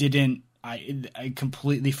just didn't. I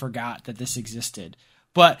completely forgot that this existed.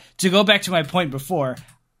 But to go back to my point before,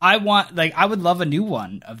 I would love a new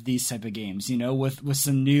one of these type of games. With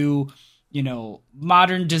some new,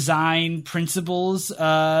 modern design principles,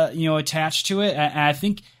 attached to it. And I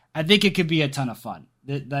think it could be a ton of fun.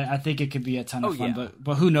 I think it could be a ton of fun, yeah.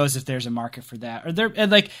 But who knows if there's a market for that, or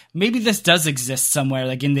maybe this does exist somewhere,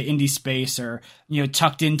 like in the indie space, or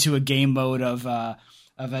tucked into a game mode of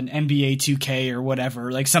an NBA 2K or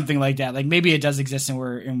whatever, like something like that. Like maybe it does exist and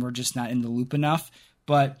we're just not in the loop enough.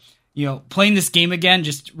 But playing this game again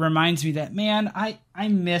just reminds me that, man, I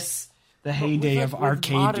miss the heyday of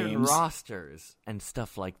arcade modern games, rosters and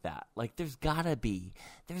stuff like that. Like there's gotta be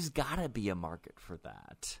a market for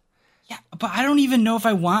that. Yeah, but I don't even know if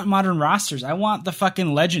I want modern rosters. I want the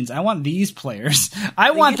fucking legends. I want these players.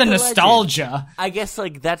 I want the nostalgia. Legend. I guess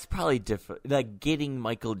that's probably different. Like getting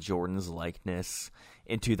Michael Jordan's likeness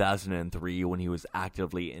in 2003 when he was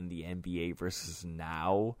actively in the NBA versus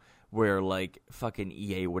now, where like fucking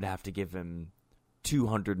EA would have to give him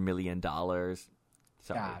 $200 million.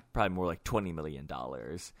 Sorry, God. Probably more like $20 million.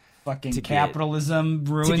 Fucking capitalism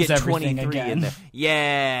ruins everything again.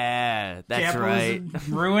 Yeah, that's right.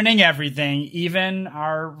 Ruining everything, even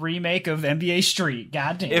our remake of NBA Street.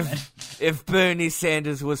 God damn it. If Bernie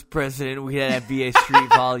Sanders was president, we had NBA Street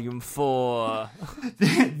Volume 4.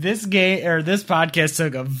 This podcast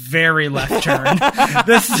took a very left turn.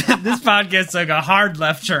 This podcast took a hard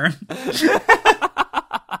left turn.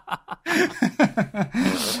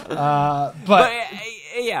 But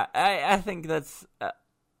yeah, I think that's.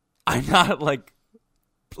 I'm not like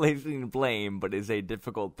placing blame, but it's a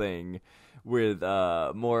difficult thing with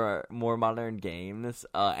more modern games.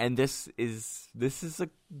 And this is a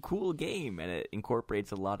cool game, and it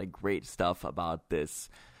incorporates a lot of great stuff about this.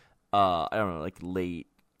 I don't know, like late.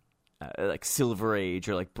 Like Silver Age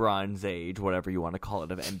or like Bronze Age, whatever you want to call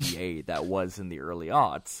it, of NBA that was in the early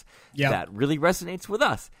aughts. Yep. That really resonates with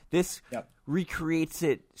us. This recreates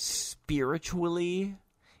it spiritually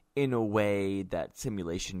in a way that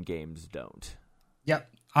simulation games don't. Yep,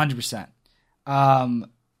 100%. I'm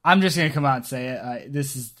just gonna come out and say it.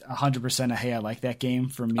 This is 100% a hey, I like that game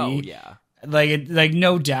for me. Oh yeah. Like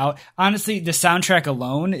no doubt. Honestly, the soundtrack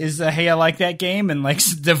alone is a hey, I like that game, and like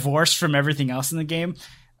divorced from everything else in the game.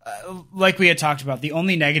 Like we had talked about, the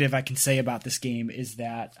only negative I can say about this game is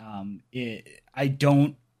that I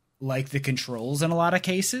don't like the controls in a lot of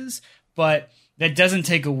cases, but that doesn't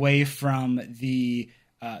take away from the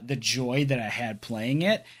joy that I had playing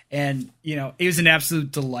it. And, it was an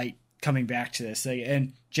absolute delight coming back to this.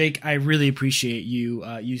 And Jake, I really appreciate you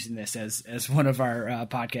using this as one of our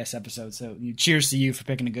podcast episodes. So cheers to you for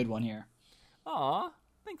picking a good one here. Aw,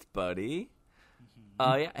 thanks, buddy.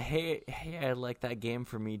 Yeah, hey, I like that game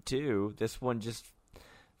for me too. This one just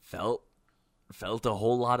felt a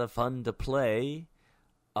whole lot of fun to play.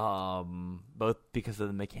 both because of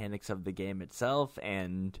the mechanics of the game itself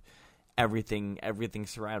and everything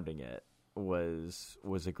surrounding it was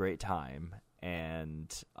a great time,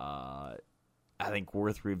 and I think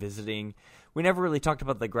worth revisiting. We never really talked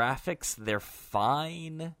about the graphics. They're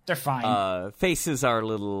fine. Faces are a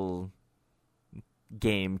little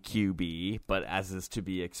GameCube-y, but as is to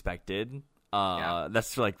be expected.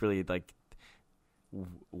 That's like really like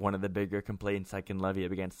one of the bigger complaints I can levy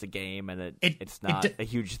up against the game, and it's not a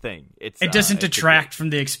huge thing. It doesn't detract from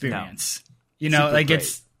the experience. No. You know, super like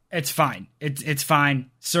great. It's fine. It's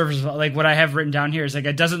fine. Serves like what I have written down here is like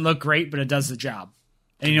it doesn't look great, but it does the job.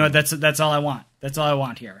 And you know what? That's all I want. That's all I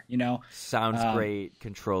want here. You know, sounds great,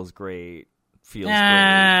 controls great, feels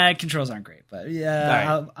great. Controls aren't great, but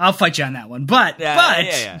yeah, right. I'll fight you on that one. But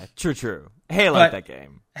true. Hey, I like that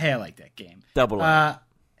game. Hey, I like that game. Double up.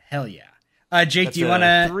 Hell yeah. Jake, that's do you want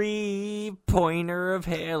to 3-pointer of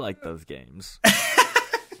hey, I like those games.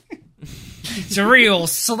 It's a real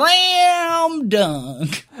slam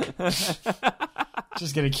dunk.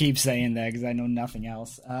 Just gonna keep saying that because I know nothing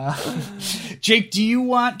else. Jake, do you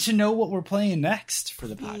want to know what we're playing next for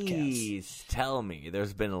the podcast? Please tell me.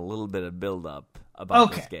 There's been a little bit of build-up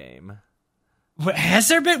about this game. Has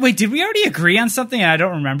there been? Wait, did we already agree on something and I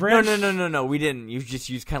don't remember it? No, we didn't. You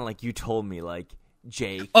kind of like you told me like,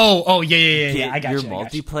 Jake. Oh, yeah. I got your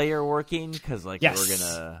multiplayer working because like yes. we're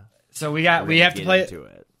gonna. So we have to play into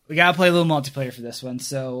it. We gotta play a little multiplayer for this one.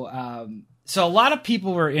 So a lot of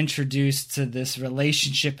people were introduced to this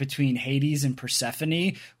relationship between Hades and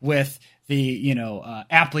Persephone with the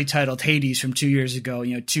aptly titled Hades from 2 years ago.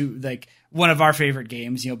 You know, like one of our favorite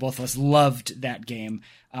games. You know, both of us loved that game.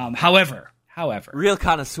 However, real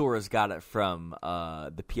connoisseurs got it from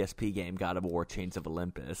the PSP game God of War: Chains of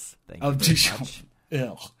Olympus. Thank you very much.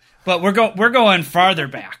 Ew. But we're going farther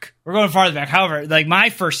back. However, like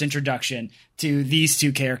my first introduction to these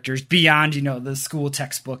two characters beyond, the school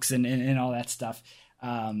textbooks and all that stuff.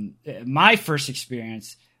 My first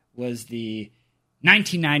experience was the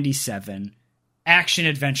 1997 action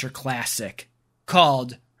adventure classic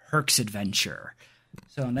called Herc's Adventure.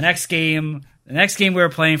 So in the next game we were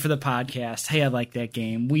playing for the podcast, hey, I like that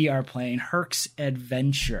game. We are playing Herc's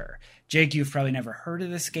Adventure. Jake, you've probably never heard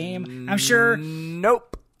of this game. I'm sure.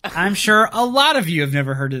 Nope. I'm sure a lot of you have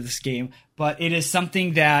never heard of this game, but it is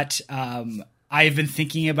something that I've been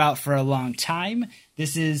thinking about for a long time.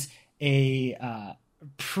 This is a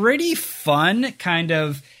pretty fun kind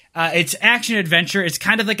of. It's action adventure. It's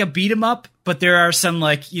kind of like a beat 'em up, but there are some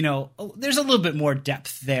there's a little bit more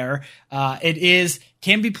depth there. It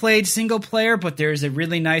can be played single player, but there's a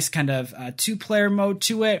really nice kind of 2-player mode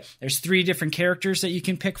to it. There's 3 different characters that you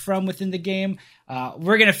can pick from within the game.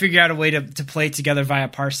 We're going to figure out a way to play together via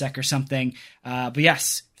Parsec or something. But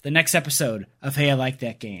yes, the next episode of Hey, I Like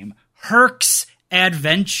That Game. Herc's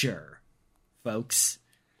Adventure, folks.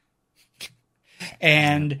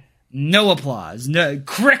 And no applause, no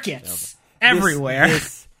crickets everywhere.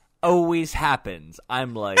 This always happens.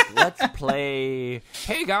 I'm like, let's play.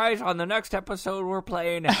 Hey guys, on the next episode we're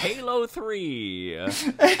playing Halo 3, and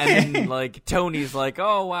then like Tony's like,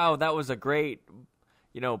 oh wow, that was a great,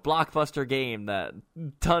 blockbuster game that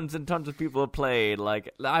tons and tons of people have played.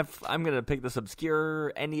 Like, I'm gonna pick this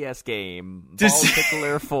obscure NES game, Ball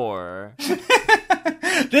Tickler 4.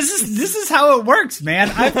 This is how it works,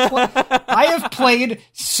 man. I have played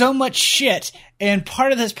so much shit, and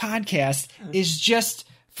part of this podcast is just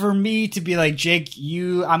for me to be like, Jake,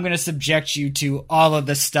 I'm going to subject you to all of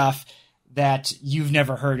the stuff that you've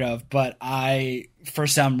never heard of, but I, for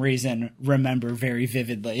some reason, remember very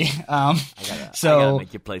vividly. I gotta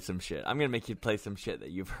make you play some shit. I'm gonna make you play some shit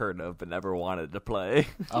that you've heard of but never wanted to play.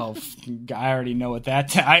 Oh, I already know what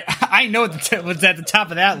that. I know what's at the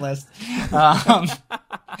top of that list.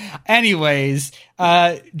 Anyways,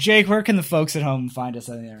 Jake, where can the folks at home find us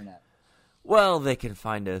on the internet? Well, they can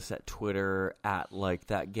find us at Twitter at Like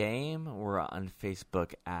That Game. We're on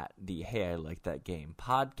Facebook at the Hey I Like That Game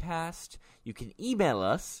podcast. You can email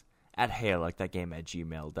us at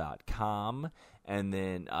heyilikethatgame@gmail.com. And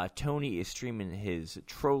then Tony is streaming his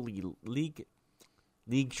Trolley League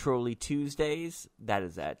Trolley Tuesdays. That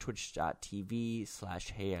is at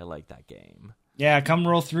twitch.tv/Hey I Like That Game. Yeah, come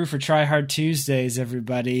roll through for Try Hard Tuesdays,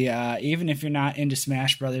 everybody. Even if you're not into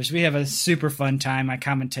Smash Brothers, we have a super fun time. I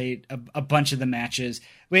commentate a bunch of the matches.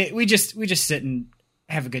 We just sit and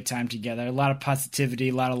have a good time together. A lot of positivity,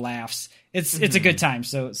 a lot of laughs. It's a good time.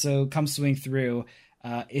 So come swing through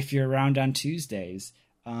if you're around on Tuesdays.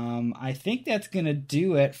 I think that's gonna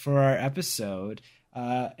do it for our episode.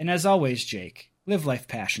 And as always, Jake, live life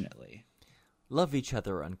passionately, love each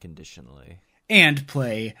other unconditionally, and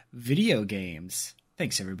play video games.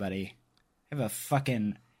 Thanks, everybody. Have a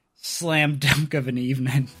fucking slam dunk of an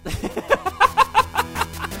evening.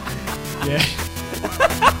 Yeah.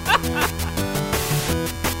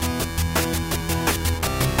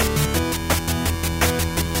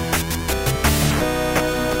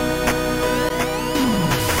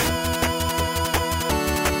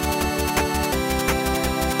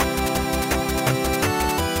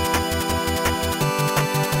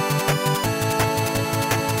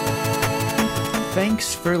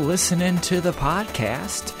 Thanks for listening to the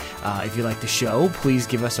podcast. If you like the show, please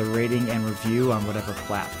give us a rating and review on whatever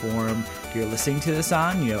platform you're listening to this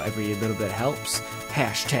on. Every little bit helps.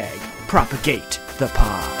 # propagate the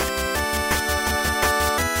pod.